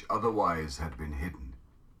 which otherwise had been hidden,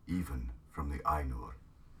 even from the Ainur.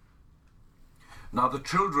 Now the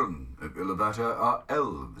children of Iluvatar are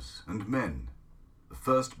elves and men, the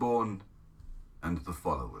firstborn and the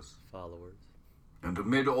followers. And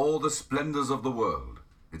amid all the splendors of the world,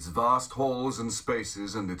 its vast halls and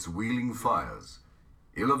spaces and its wheeling fires,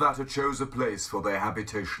 Iluvatar chose a place for their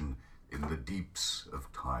habitation in the deeps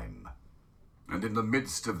of time, and in the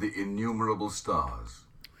midst of the innumerable stars.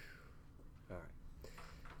 All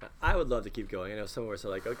right. I would love to keep going. I know some of us are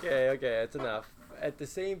like, okay, that's enough. At the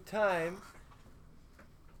same time,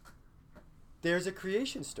 there's a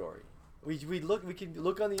creation story. We can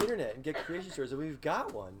look on the internet and get creation stories, and we've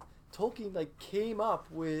got one. Tolkien came up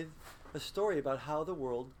with a story about how the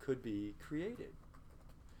world could be created.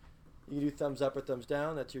 You can do thumbs up or thumbs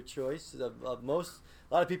down. That's your choice. A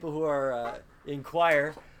lot of people who are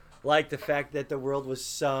inquire like the fact that the world was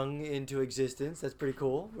sung into existence. That's pretty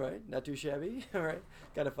cool, right? Not too shabby. All right,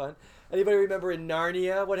 kind of fun. Anybody remember in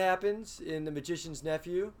Narnia what happens in The Magician's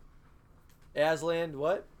Nephew? Aslan,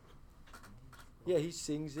 what? Yeah, he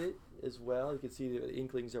sings it as well. You can see the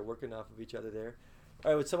Inklings are working off of each other there. All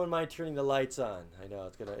right, would someone mind turning the lights on? I know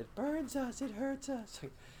it burns us, it hurts us.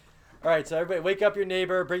 All right, so everybody wake up your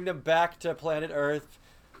neighbor, bring them back to planet Earth,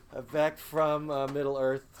 back from Middle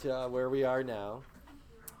Earth to where we are now.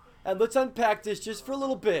 And let's unpack this just for a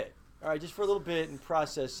little bit. All right, just for a little bit and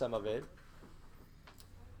process some of it.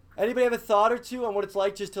 Anybody have a thought or two on what it's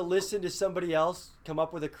like just to listen to somebody else come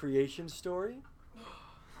up with a creation story?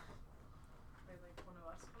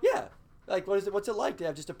 Yeah. What's it like to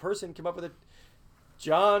have just a person come up with a...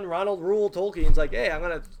 John Ronald Reuel Tolkien's like, hey, I'm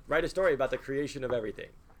going to write a story about the creation of everything.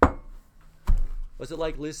 What's it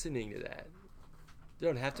like listening to that?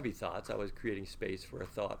 There don't have to be thoughts. I was creating space for a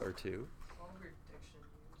thought or two. Longer diction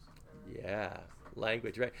use. Yeah,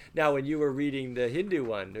 language, right? Now, when you were reading the Hindu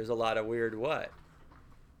one, there's a lot of weird what?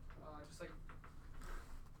 Just like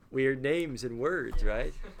Weird names and words,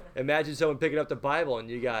 right? Imagine someone picking up the Bible and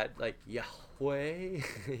you got like Yahweh,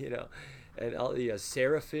 and all the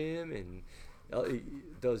seraphim and all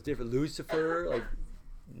those different Lucifer, like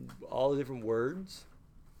all the different words.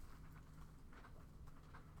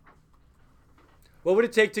 What would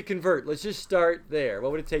it take to convert? Let's just start there.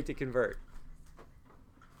 What would it take to convert?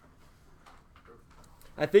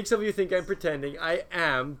 I think some of you think I'm pretending. I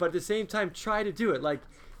am, but at the same time, try to do it. Like,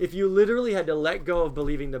 if you literally had to let go of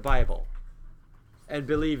believing the Bible and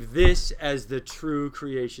believe this as the true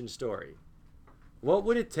creation story, what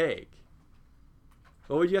would it take?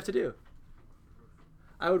 What would you have to do?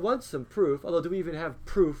 I would want some proof, although do we even have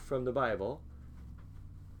proof from the Bible?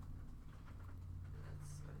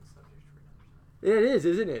 It is,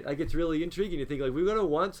 isn't it? Like, it's really intriguing to think, like, we're going to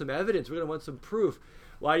want some evidence. We're going to want some proof.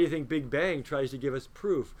 Why do you think Big Bang tries to give us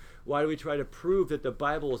proof? Why do we try to prove that the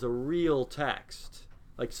Bible is a real text?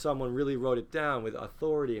 Like someone really wrote it down with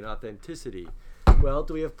authority and authenticity. Well,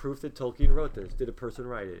 do we have proof that Tolkien wrote this? Did a person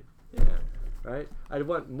write it? Yeah, right? I'd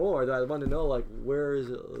want more. I'd want to know, like, where is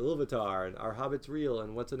Ilúvatar and are hobbits real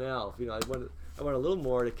and what's an elf? I want a little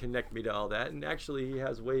more to connect me to all that. And actually, he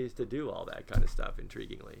has ways to do all that kind of stuff,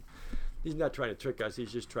 intriguingly. He's not trying to trick us.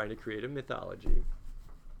 He's just trying to create a mythology.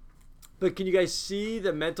 But can you guys see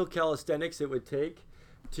the mental calisthenics it would take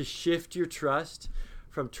to shift your trust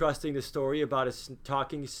from trusting the story about a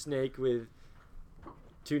talking snake with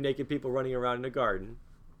two naked people running around in a garden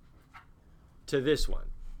to this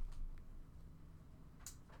one?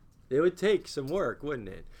 It would take some work, wouldn't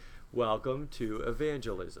it? Welcome to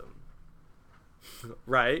evangelism.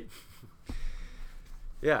 Right?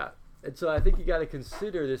 Yeah. And so I think you got to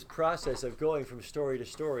consider this process of going from story to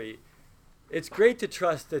story. It's great to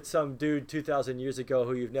trust that some dude 2,000 years ago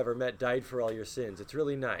who you've never met died for all your sins. It's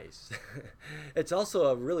really nice. It's also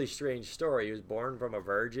a really strange story. He was born from a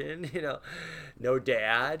virgin, no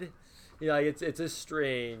dad. It's a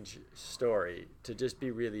strange story, to just be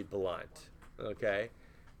really blunt, okay?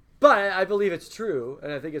 But I believe it's true,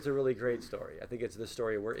 and I think it's a really great story. I think it's the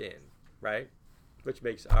story we're in, right? Which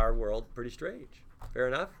makes our world pretty strange. Fair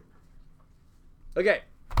enough? Okay.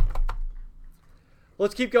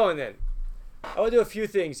 Let's keep going then. I want to do a few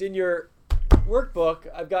things. In your workbook,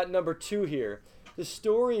 I've got number 2 here. In the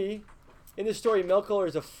story, Melkor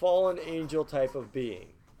is a fallen angel type of being.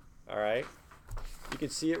 All right? You can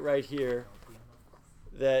see it right here,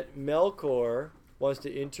 that Melkor wants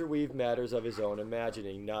to interweave matters of his own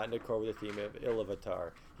imagining, not in accord with the theme of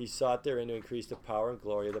Ilúvatar. He sought therein to increase the power and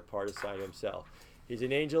glory of the part assigned to himself. He's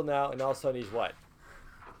an angel now, and all of a sudden he's what?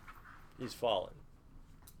 He's fallen.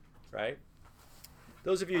 Right?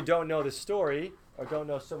 Those of you who don't know the story or don't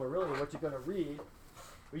know Silmarillion, what you're going to read,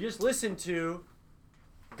 we just listen to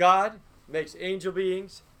God makes angel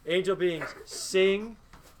beings. Angel beings sing.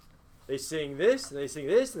 They sing this, and they sing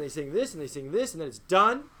this, and they sing this, and they sing this, and then it's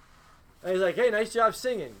done. And he's like, hey, nice job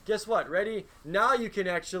singing. Guess what? Ready? Now you can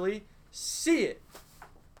actually see it.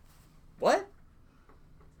 What?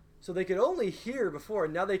 So they could only hear before,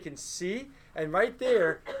 and now they can see. And right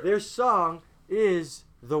there, their song is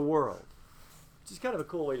the world. Which is kind of a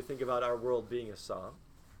cool way to think about our world being a song,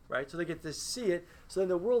 right? So they get to see it, so then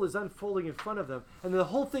the world is unfolding in front of them, and the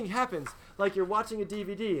whole thing happens like you're watching a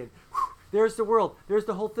DVD, and there's the world, there's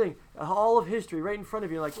the whole thing, all of history right in front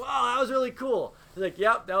of you. You're like, wow, that was really cool. You're like,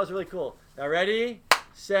 yep, that was really cool. Now ready,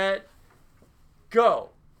 set, go.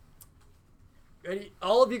 Ready?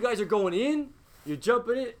 All of you guys are going in, you're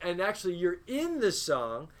jumping in, and actually you're in the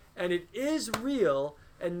song, and it is real,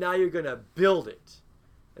 and now you're going to build it.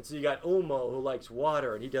 And so you got Ulmo, who likes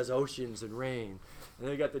water, and he does oceans and rain. And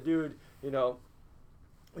then you got the dude, and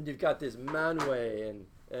you've got this Manwë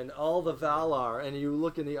and all the Valar, and you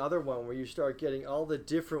look in the other one where you start getting all the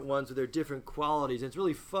different ones with their different qualities. And it's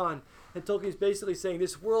really fun. And Tolkien's basically saying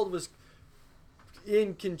this world was,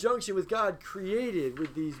 in conjunction with God, created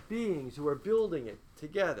with these beings who are building it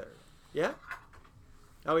together. Yeah?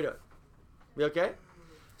 How we doing? We okay?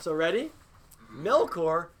 So ready?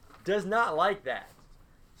 Melkor does not like that.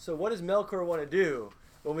 So what does Melkor want to do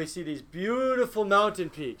when we see these beautiful mountain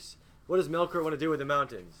peaks? What does Melkor want to do with the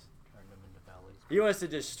mountains? Turn them into valleys. He wants to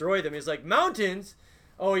destroy them. He's like, mountains?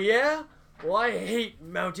 Oh yeah? Well, I hate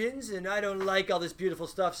mountains, and I don't like all this beautiful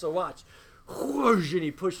stuff, so watch. Whoosh, and he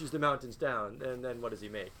pushes the mountains down. And then what does he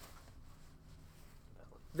make?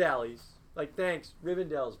 Valleys. Like, thanks.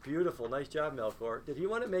 Rivendell's beautiful. Nice job, Melkor. Did he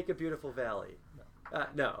want to make a beautiful valley? No.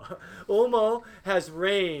 No. Ulmo has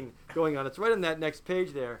rain going on. It's right on that next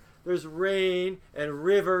page there. There's rain and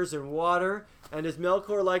rivers and water. And does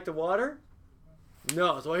Melkor like the water?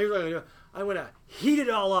 No. So here's what I'm going to do. I'm going to heat it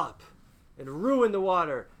all up and ruin the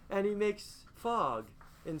water. And he makes fog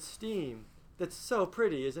and steam. That's so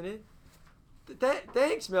pretty, isn't it?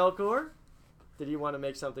 Thanks, Melkor. Did he want to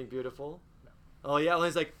make something beautiful? No. Oh, yeah. Well,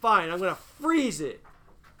 he's like, fine, I'm going to freeze it.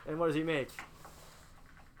 And what does he make?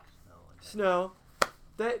 Snow.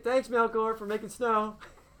 Thanks, Melkor, for making snow.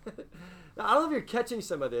 Now, I don't know if you're catching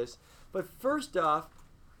some of this, but first off,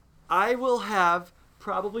 I will have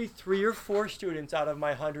probably 3 or 4 students out of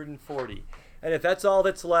my 140. And if that's all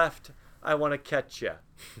that's left, I want to catch you.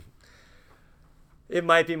 It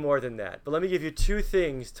might be more than that. But let me give you 2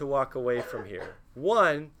 things to walk away from here.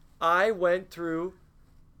 One, I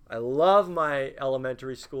love my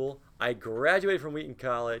elementary school. I graduated from Wheaton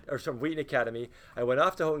College, or from Wheaton Academy. I went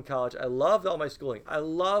off to Houghton College. I loved all my schooling. I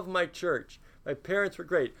love my church. My parents were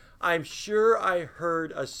great. I'm sure I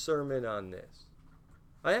heard a sermon on this.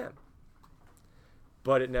 I am.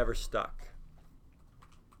 But it never stuck.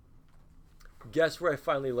 Guess where I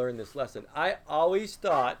finally learned this lesson? I always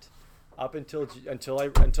thought, up until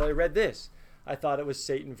I read this, I thought it was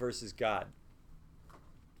Satan versus God.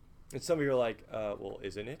 And some of you are like, well,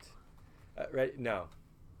 isn't it? Right? No.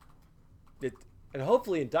 And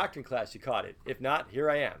hopefully in doctrine class you caught it. If not, here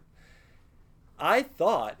I am. I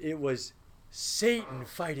thought it was Satan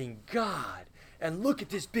fighting God. And look at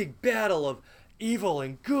this big battle of evil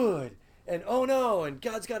and good. And oh no, and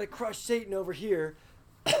God's got to crush Satan over here.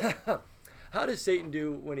 How does Satan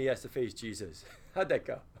do when he has to face Jesus? How'd that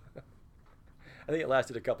go? I think it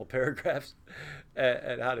lasted a couple paragraphs.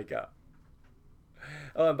 And how'd it go?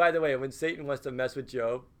 Oh, and by the way, when Satan wants to mess with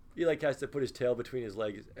Job, he has to put his tail between his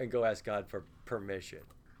legs and go ask God for permission.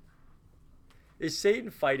 Is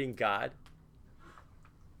Satan fighting God?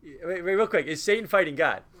 Wait, real quick. Is Satan fighting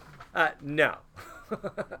God? No.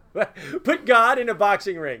 Put God in a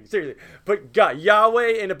boxing ring. Seriously. Put God, Yahweh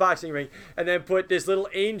in a boxing ring, and then put this little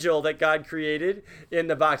angel that God created in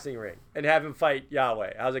the boxing ring and have him fight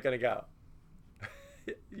Yahweh. How's it going to go?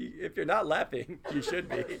 If you're not laughing, you should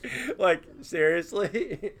be.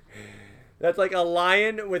 Seriously? That's like a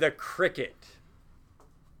lion with a cricket.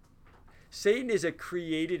 Satan is a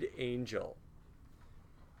created angel.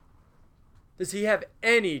 Does he have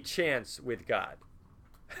any chance with God?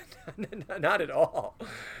 Not at all.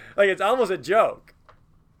 It's almost a joke.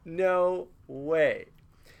 No way.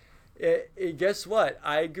 Guess what?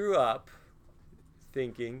 I grew up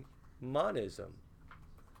thinking monism.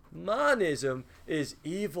 Monism is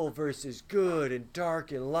evil versus good and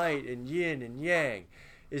dark and light and yin and yang.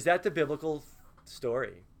 Is that the biblical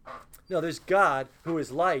story? No, there's God who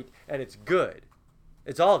is light and it's good.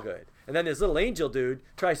 It's all good. And then this little angel dude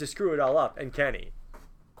tries to screw it all up, and can he?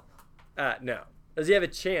 No. Does he have a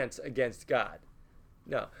chance against God?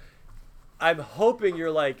 No. I'm hoping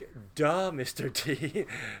you're like, duh, Mr. T.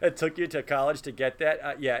 It took you to college to get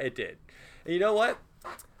that? Yeah, it did. And you know what?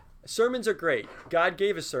 Sermons are great. God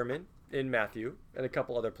gave a sermon in Matthew and a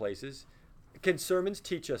couple other places. Can sermons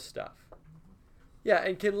teach us stuff? Yeah,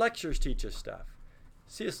 and can lectures teach us stuff?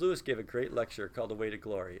 C.S. Lewis gave a great lecture called The Way to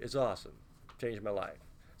Glory. It's awesome. Changed my life.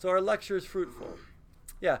 So our lecture is fruitful.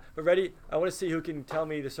 Yeah, but ready? I want to see who can tell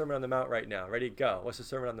me the Sermon on the Mount right now. Ready? Go. What's the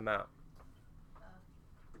Sermon on the Mount?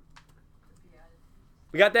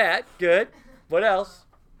 We got that. Good. What else?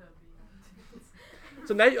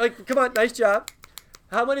 So, come on, nice job.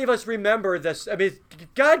 How many of us remember this? I mean,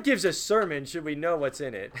 God gives a sermon. Should we know what's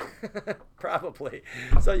in it? Probably.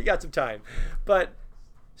 So you got some time. But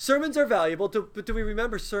sermons are valuable. But do we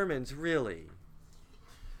remember sermons, really?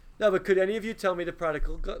 No, but could any of you tell me the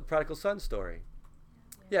prodigal son story?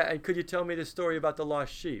 Yeah, and could you tell me the story about the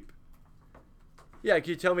lost sheep? Yeah, could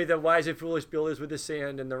you tell me the wise and foolish builders with the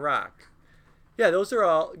sand and the rock? Yeah, those are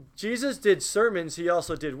all. Jesus did sermons. He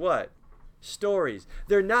also did what? Stories.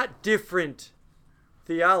 They're not different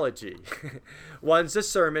theology. One's a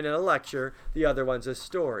sermon and a lecture. The other one's a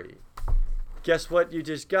story. Guess what you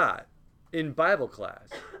just got in Bible class?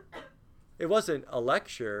 It wasn't a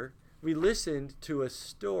lecture. We listened to a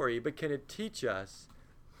story, but can it teach us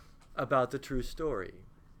about the true story?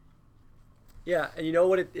 Yeah, and you know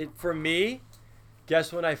what? For me,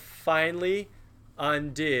 guess when I finally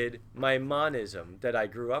undid my monism that I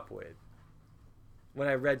grew up with? When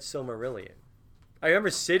I read Silmarillion. I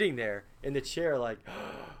remember sitting there in the chair like,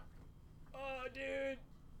 oh, dude,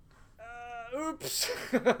 oops,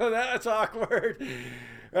 that's awkward.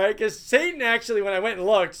 Right? Because Satan actually, when I went and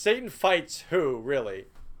looked, Satan fights who, really?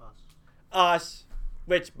 Us.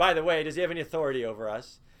 Which, by the way, does he have any authority over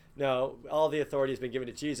us? No, all the authority has been given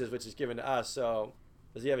to Jesus, which is given to us. So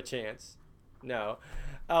Does he have a chance? No.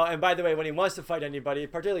 Oh, and by the way, when he wants to fight anybody,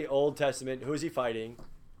 particularly Old Testament, who is he fighting?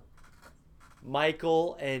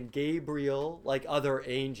 Michael and Gabriel, like other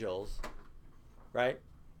angels, right?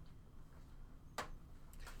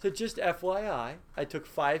 So just FYI, I took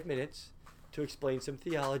 5 minutes to explain some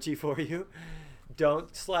theology for you.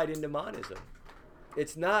 Don't slide into monism.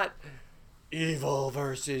 It's not evil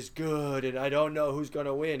versus good, and I don't know who's going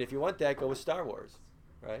to win. If you want that, go with Star Wars,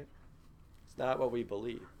 right? It's not what we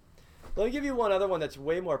believe. Let me give you one other one that's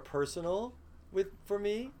way more personal for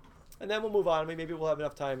me, and then we'll move on. Maybe we'll have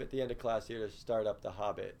enough time at the end of class here to start up The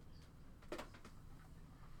Hobbit.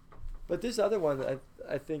 But this other one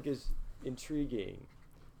I think is intriguing,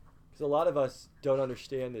 because a lot of us don't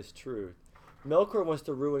understand this truth. Melkor wants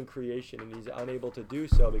to ruin creation, and he's unable to do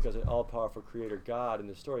so because an all-powerful creator God in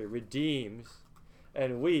the story redeems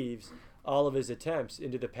and weaves all of his attempts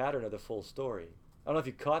into the pattern of the full story. I don't know if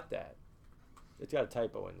you caught that. It's got a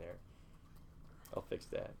typo in there. I'll fix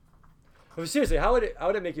that. But seriously, how would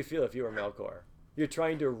it make you feel if you were Melkor? You're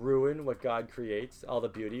trying to ruin what God creates, all the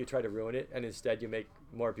beauty. You try to ruin it, and instead you make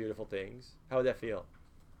more beautiful things. How would that feel?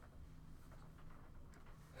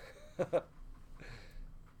 I feel like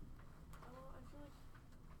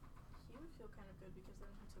he would feel kind of good because then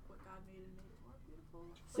he took what God made and made it more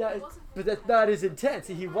beautiful. But that's not his intent.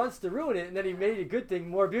 See, he wants to ruin it, and then he made a good thing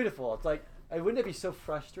more beautiful. It's like, wouldn't it be so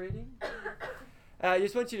frustrating? I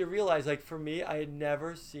just want you to realize, like for me, I had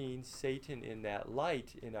never seen Satan in that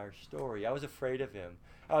light in our story. I was afraid of him.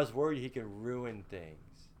 I was worried he could ruin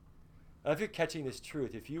things. Now, if you're catching this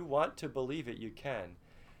truth, if you want to believe it, you can.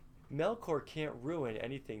 Melkor can't ruin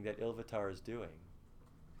anything that Ilúvatar is doing.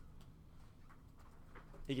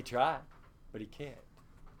 He could try, but he can't.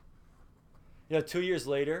 2 years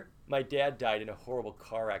later, my dad died in a horrible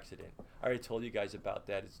car accident. I already told you guys about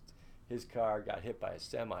that. His car got hit by a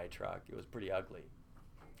semi-truck. It was pretty ugly,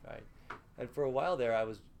 right? And for a while there, I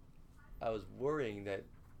was worrying that,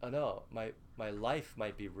 oh no, my life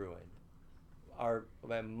might be ruined.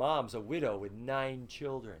 My mom's a widow with 9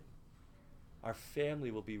 children. Our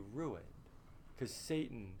family will be ruined because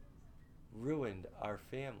Satan ruined our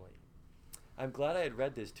family. I'm glad I had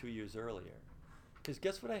read this 2 years earlier, because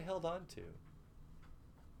guess what I held on to?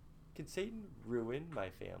 Can Satan ruin my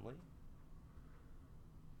family?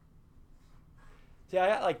 See, I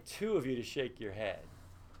got like 2 of you to shake your head.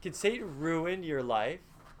 Can Satan ruin your life?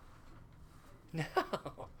 No.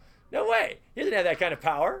 No way. He doesn't have that kind of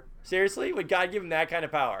power. Seriously? Would God give him that kind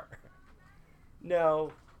of power?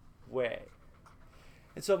 No way.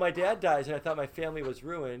 And so my dad dies, and I thought my family was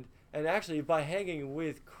ruined. And actually, by hanging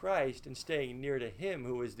with Christ and staying near to him,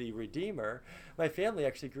 who is the Redeemer, my family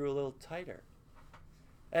actually grew a little tighter.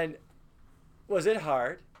 And was it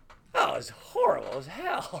hard? Oh, it was horrible as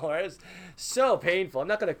hell. It was so painful. I'm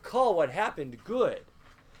not going to call what happened good.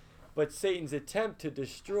 But Satan's attempt to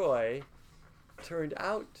destroy turned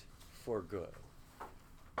out for good.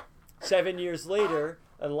 7 years later,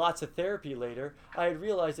 and lots of therapy later, I had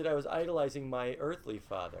realized that I was idolizing my earthly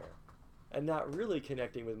father and not really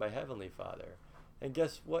connecting with my heavenly Father. And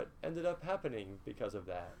guess what ended up happening because of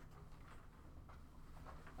that?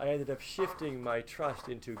 I ended up shifting my trust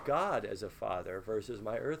into God as a father versus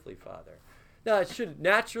my earthly father. Now, it should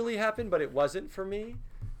naturally happen, but it wasn't for me.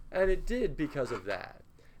 And it did because of that.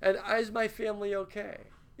 And is my family okay?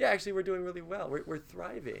 Yeah, actually, we're doing really well. We're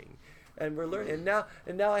thriving. And we're learning.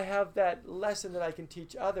 And now I have that lesson that I can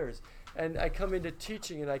teach others. And I come into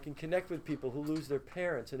teaching and I can connect with people who lose their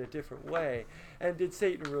parents in a different way. And did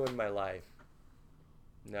Satan ruin my life?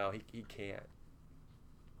 No, he can't.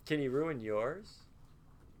 Can he ruin yours?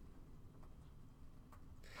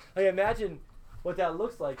 Like, imagine what that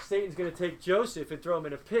looks like. Satan's going to take Joseph and throw him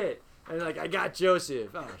in a pit. And like, I got Joseph.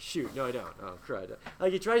 Oh, shoot. No, I don't. Oh, crud.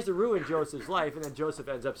 Like, he tries to ruin Joseph's life, and then Joseph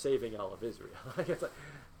ends up saving all of Israel. Like, it's like,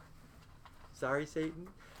 sorry, Satan?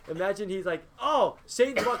 Imagine he's like, oh,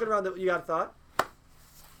 Satan's walking around. You got a thought? If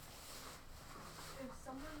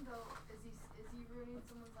someone, though, is he ruining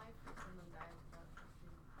someone's life if someone dies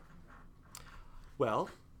without? Well,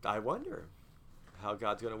 I wonder how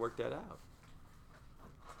God's going to work that out.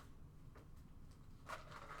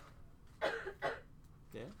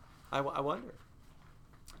 Yeah, I wonder.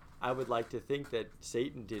 I would like to think that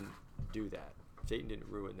Satan didn't do that. Satan didn't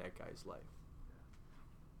ruin that guy's life.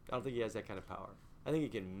 I don't think he has that kind of power. I think he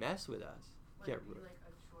can mess with us. Would Can't it be ruin. like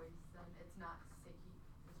a choice then? It's not Satan.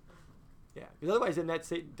 Yeah, because otherwise then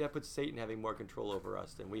that puts Satan having more control over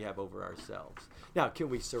us than we have over ourselves. Now, can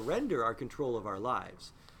we surrender our control of our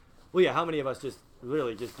lives? Well, yeah, how many of us just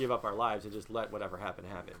literally just give up our lives and just let whatever happen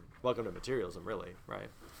happen? Welcome to materialism, really, right?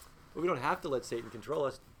 But we don't have to let Satan control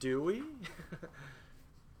us, do we?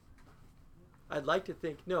 I'd like to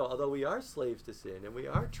think, no, although we are slaves to sin and we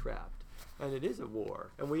are trapped and it is a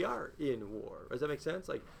war and we are in war. Does that make sense?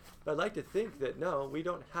 Like, I'd like to think that, no, we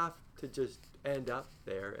don't have to just end up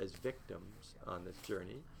there as victims on this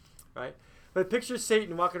journey, right? But picture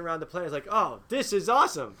Satan walking around the planet. It's like, oh, this is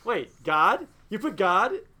awesome. Wait, God? You put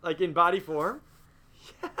God, like, in body form?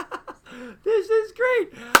 Yeah, this is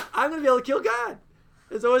great. I'm going to be able to kill God.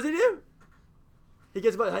 And so what does he do? He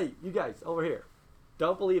gets, hey, you guys, over here.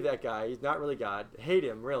 Don't believe that guy. He's not really God. Hate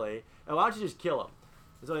him, really. And why don't you just kill him?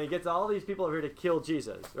 And so he gets all these people over here to kill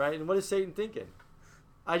Jesus, right? And what is Satan thinking?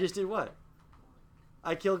 I just did what?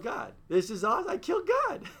 I killed God. This is awesome. I killed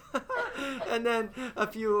God. And then a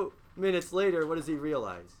few minutes later, what does he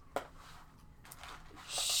realize?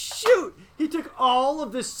 Shoot! He took all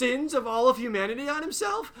of the sins of all of humanity on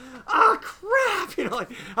himself? Ah, crap! You know,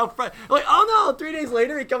 like, oh no! 3 days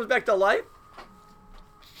later, he comes back to life?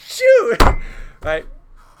 Shoot! Right?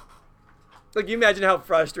 Like, you imagine how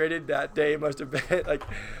frustrated that day must have been. Like,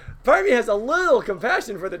 part of me has a little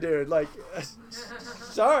compassion for the dude. Like,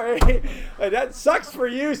 sorry. Like, that sucks for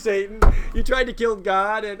you, Satan. You tried to kill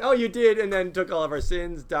God, and oh, you did, and then took all of our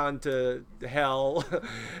sins down to hell.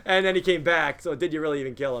 And then he came back, so did you really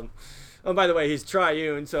even kill him? Oh, by the way, he's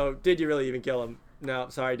triune, so did you really even kill him? No,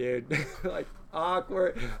 sorry, dude. Like,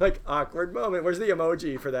 awkward moment. Where's the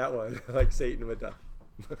emoji for that one? Like Satan with the,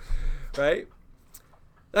 right?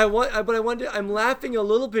 But I wonder, I'm laughing a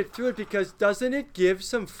little bit through it because doesn't it give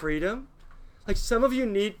some freedom? Like, some of you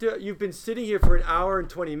you've been sitting here for an hour and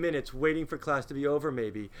 20 minutes waiting for class to be over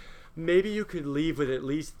maybe. Maybe you could leave with at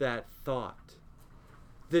least that thought.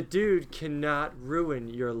 The dude cannot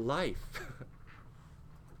ruin your life.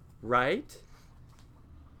 Right?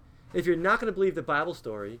 If you're not going to believe the Bible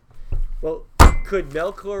story, well, could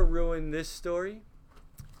Melkor ruin this story?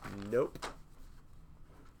 Nope.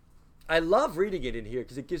 I love reading it in here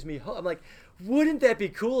because it gives me hope. I'm like, wouldn't that be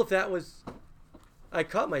cool if that was... I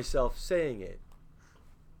caught myself saying it.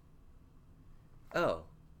 Oh.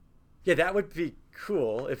 Yeah, that would be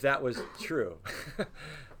cool if that was true.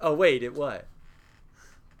 Oh, wait, it what?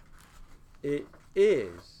 It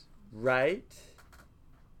is, right?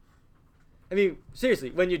 I mean,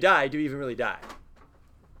 seriously, when you die, do you even really die?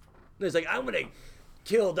 It's like, I'm going to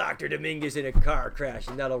kill Dr. Dominguez in a car crash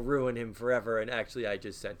and that'll ruin him forever. And actually, I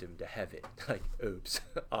just sent him to heaven. Like, oops,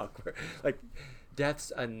 awkward. Like,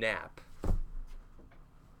 death's a nap. All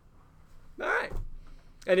right.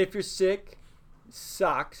 And if you're sick,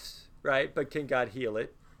 sucks, right? But can God heal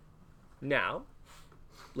it? Now,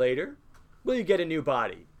 later, will you get a new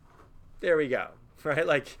body? There we go, right?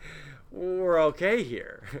 Like, we're okay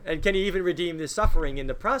here. And can he even redeem the suffering in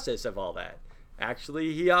the process of all that?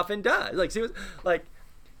 Actually, he often does. Like, see, like,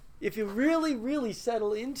 if you really, really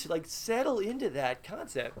settle into that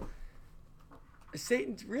concept,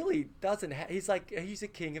 Satan really doesn't have, he's a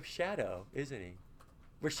king of shadow, isn't he?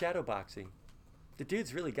 We're shadow boxing. The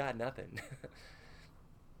dude's really got nothing.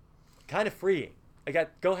 Kind of freeing.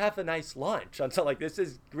 Go have a nice lunch on something like this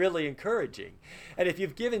is really encouraging. And if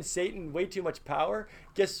you've given Satan way too much power,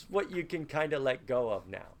 guess what you can kind of let go of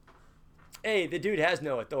now? A, the dude has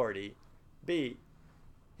no authority. B,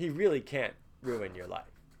 he really can't ruin your life.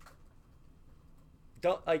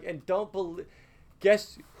 Don't believe.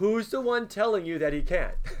 Guess who's the one telling you that he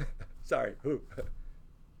can't? Sorry, who?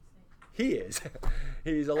 He is.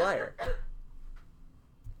 He's a liar.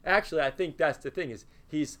 Actually, I think that's the thing, is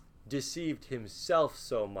he's deceived himself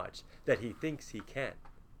so much that he thinks he can.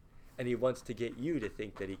 And he wants to get you to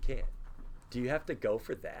think that he can't. Do you have to go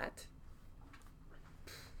for that?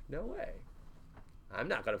 No way. I'm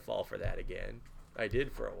not going to fall for that again. I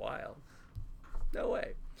did for a while. No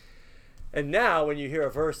way. And now when you hear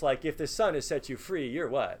a verse like, if the Son has set you free, you're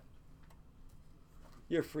what?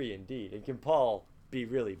 You're free indeed. And can Paul be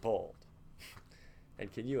really bold?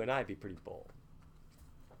 And can you and I be pretty bold?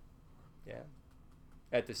 Yeah.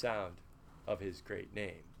 At the sound of his great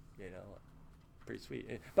name, pretty sweet.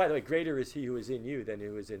 And by the way, greater is he who is in you than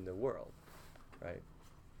who is in the world, right?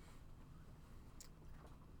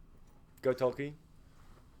 Go Tolkien.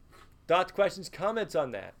 Thoughts, questions, comments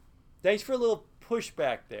on that? Thanks for a little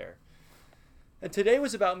pushback there. And today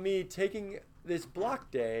was about me taking this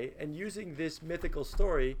block day and using this mythical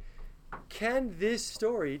story. Can this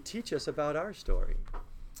story teach us about our story?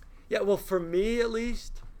 Yeah, well, for me at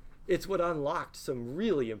least, it's what unlocked some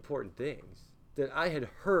really important things that I had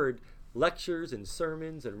heard lectures and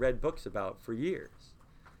sermons and read books about for years.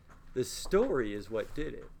 The story is what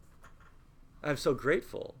did it. I'm so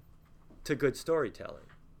grateful to good storytelling.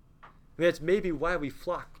 I mean, that's maybe why we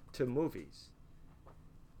flock to movies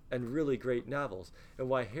and really great novels, and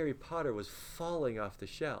why Harry Potter was falling off the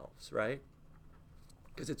shelves, right?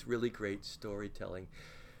 because it's really great storytelling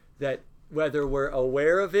that, whether we're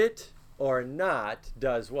aware of it or not,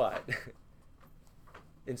 does what?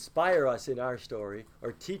 Inspire us in our story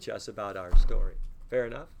or teach us about our story. Fair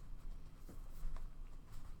enough?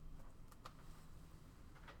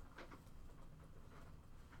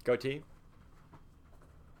 Go team.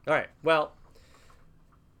 All right. Well,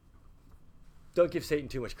 don't give Satan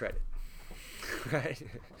too much credit. Right?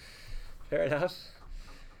 Fair enough.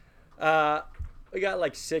 We got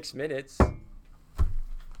like 6 minutes.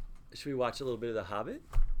 Should we watch a little bit of The Hobbit?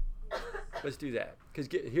 Let's do that. Because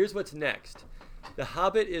here's what's next. The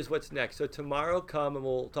Hobbit is what's next. So tomorrow come and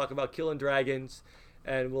we'll talk about killing dragons,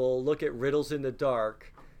 and we'll look at riddles in the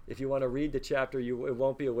dark. If you want to read the chapter, it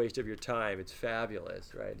won't be a waste of your time. It's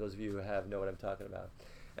fabulous, right? Those of you who have know what I'm talking about.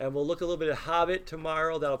 And we'll look a little bit at Hobbit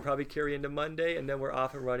tomorrow. That'll probably carry into Monday, and then we're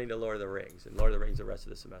off and running to Lord of the Rings, and Lord of the Rings the rest of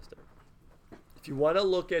the semester. If you want to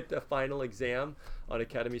look at the final exam on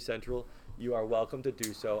Academy Central, you are welcome to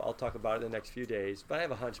do so. I'll talk about it in the next few days, but I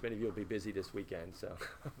have a hunch many of you will be busy this weekend, so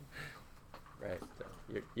right. So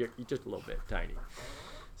you're just a little bit tiny.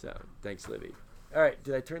 So thanks, Libby. All right,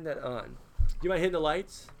 did I turn that on? Do you mind hitting the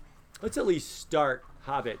lights? Let's at least start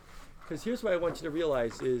Hobbit, because here's what I want you to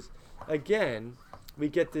realize is, again, we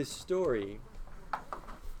get this story.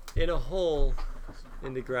 In a hole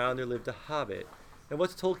in the ground there lived a hobbit. And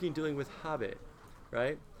what's Tolkien doing with Hobbit,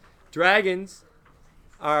 right? Dragons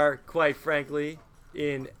are, quite frankly,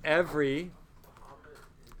 in every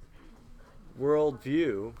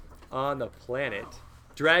worldview on the planet.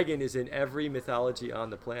 Dragon is in every mythology on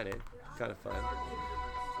the planet. Kind of fun.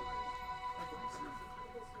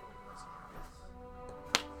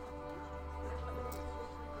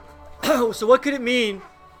 So what could it mean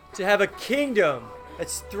to have a kingdom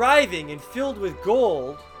that's thriving and filled with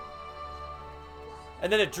gold,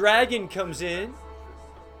 and then a dragon comes in,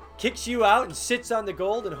 kicks you out and sits on the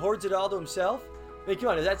gold and hoards it all to himself? I mean, come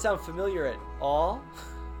on, does that sound familiar at all?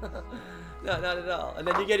 No, not at all. And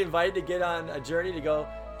then you get invited to get on a journey to go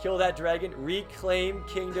kill that dragon, reclaim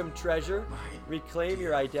kingdom treasure, reclaim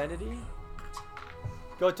your identity.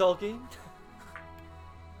 Go Tolkien.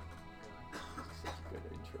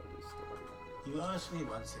 You asked me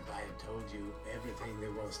once if I had told you everything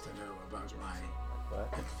there was to know about my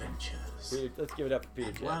adventures. Peter, let's give it up for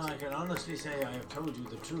Peter Jackson. Well, I can honestly say I have told you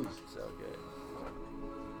the truth. So good.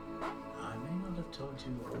 I may not have told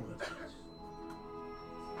you all of it.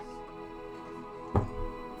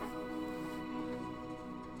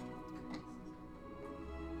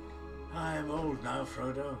 I'm old now,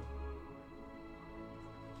 Frodo.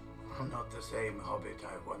 I'm not the same hobbit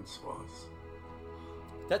I once was.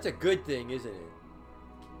 That's a good thing, isn't it?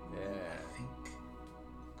 Yeah. I think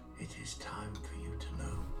it is time for you to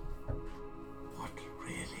know what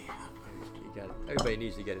really happened. Everybody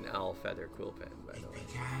needs to get an owl feather quill pen, by the way. It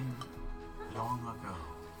began long ago,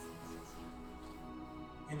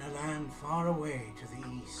 in a land far away to the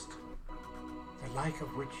east, the like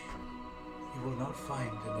of which you will not find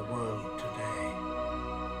in the world today.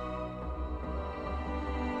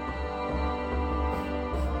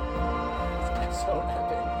 That's so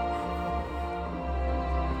epic.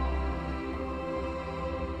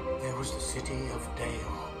 There was the city of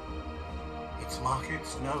Dale, its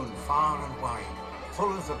markets known far and wide,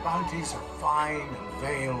 full of the bounties of vine and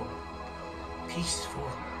vale, peaceful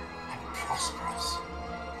and prosperous.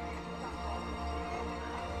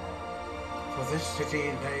 For this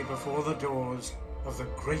city lay before the doors of the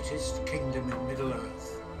greatest kingdom in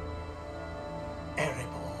Middle-earth,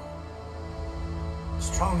 Erebor,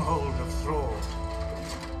 stronghold of Thrall,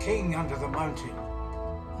 king under the mountain,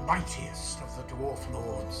 mightiest of the dwarf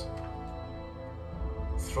lords.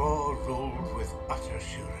 Thrall ruled with utter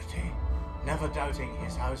surety, never doubting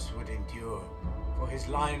his house would endure, for his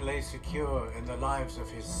line lay secure in the lives of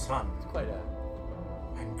his son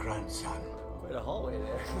and grandson. Quite a hallway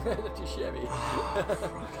there. Not too shabby.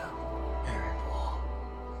 Frodo, Erebor,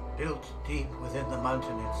 built deep within the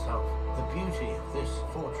mountain itself, the beauty of this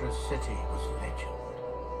fortress city was legend.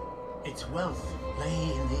 Its wealth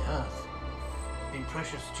lay in the earth, in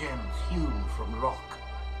precious gems hewn from rock,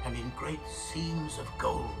 and in great seams of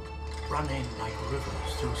gold running like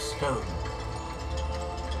rivers through stone.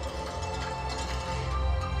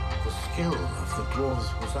 The skill of the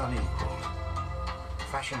dwarves was unequaled,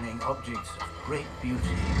 fashioning objects of great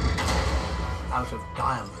beauty out of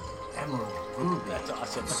diamond, emerald, ruby, That's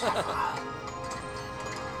awesome. and sapphire.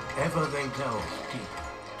 Ever they delved deep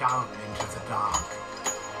down into the dark,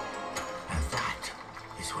 and that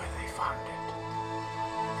is where they found it.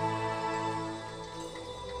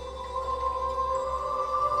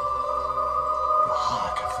 The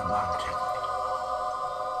heart of the mountain.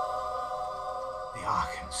 The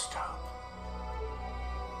stone.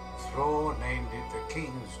 Thror named it the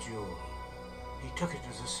King's Jewel. He took it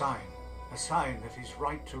as a sign that his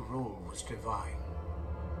right to rule was divine.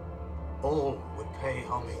 All would pay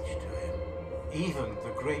homage to him, even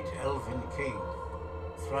the great elven king,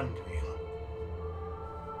 Thranduil.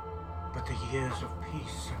 But the years of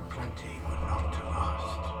peace and plenty were not to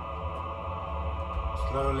last.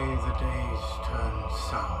 Slowly the days turned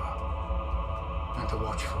sour, and the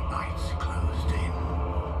watchful nights closed in.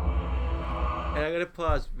 And I'm going to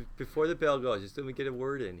pause before the bell goes, just let me get a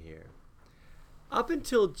word in here. Up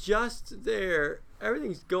until just there,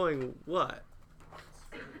 everything's going what?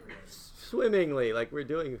 Swimmingly, like we're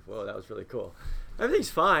doing. Whoa, that was really cool. Everything's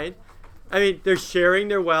fine. I mean, they're sharing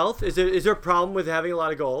their wealth. Is there a problem with having a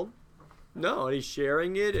lot of gold? No, and he's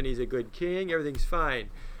sharing it, and he's a good king. Everything's fine.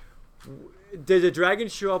 Does the dragon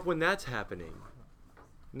show up when that's happening?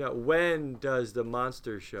 No. When does the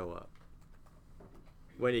monster show up?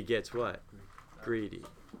 When he gets what? Greedy.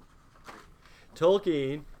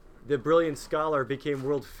 Tolkien, the brilliant scholar, became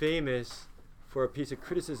world famous for a piece of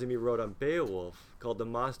criticism he wrote on Beowulf called The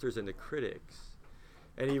Monsters and the Critics.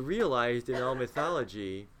 And he realized in all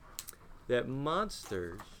mythology that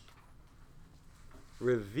monsters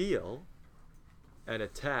reveal and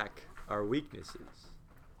attack our weaknesses.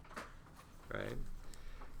 Right?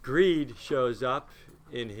 Greed shows up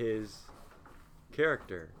in his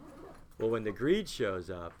character. Well, when the greed shows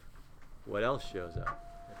up, what else shows up?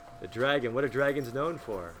 The dragon. What are dragons known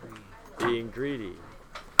for? Being greedy.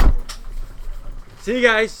 See you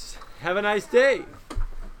guys. Have a nice day.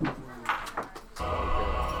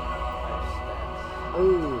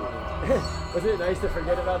 Ooh. Wasn't it nice to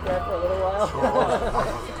forget about that for a little while?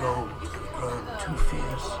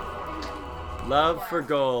 Love for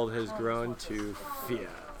gold has grown too fierce.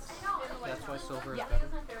 That's why silver is better.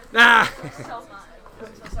 Ah!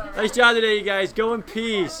 Nice job today, you guys. Go in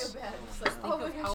peace.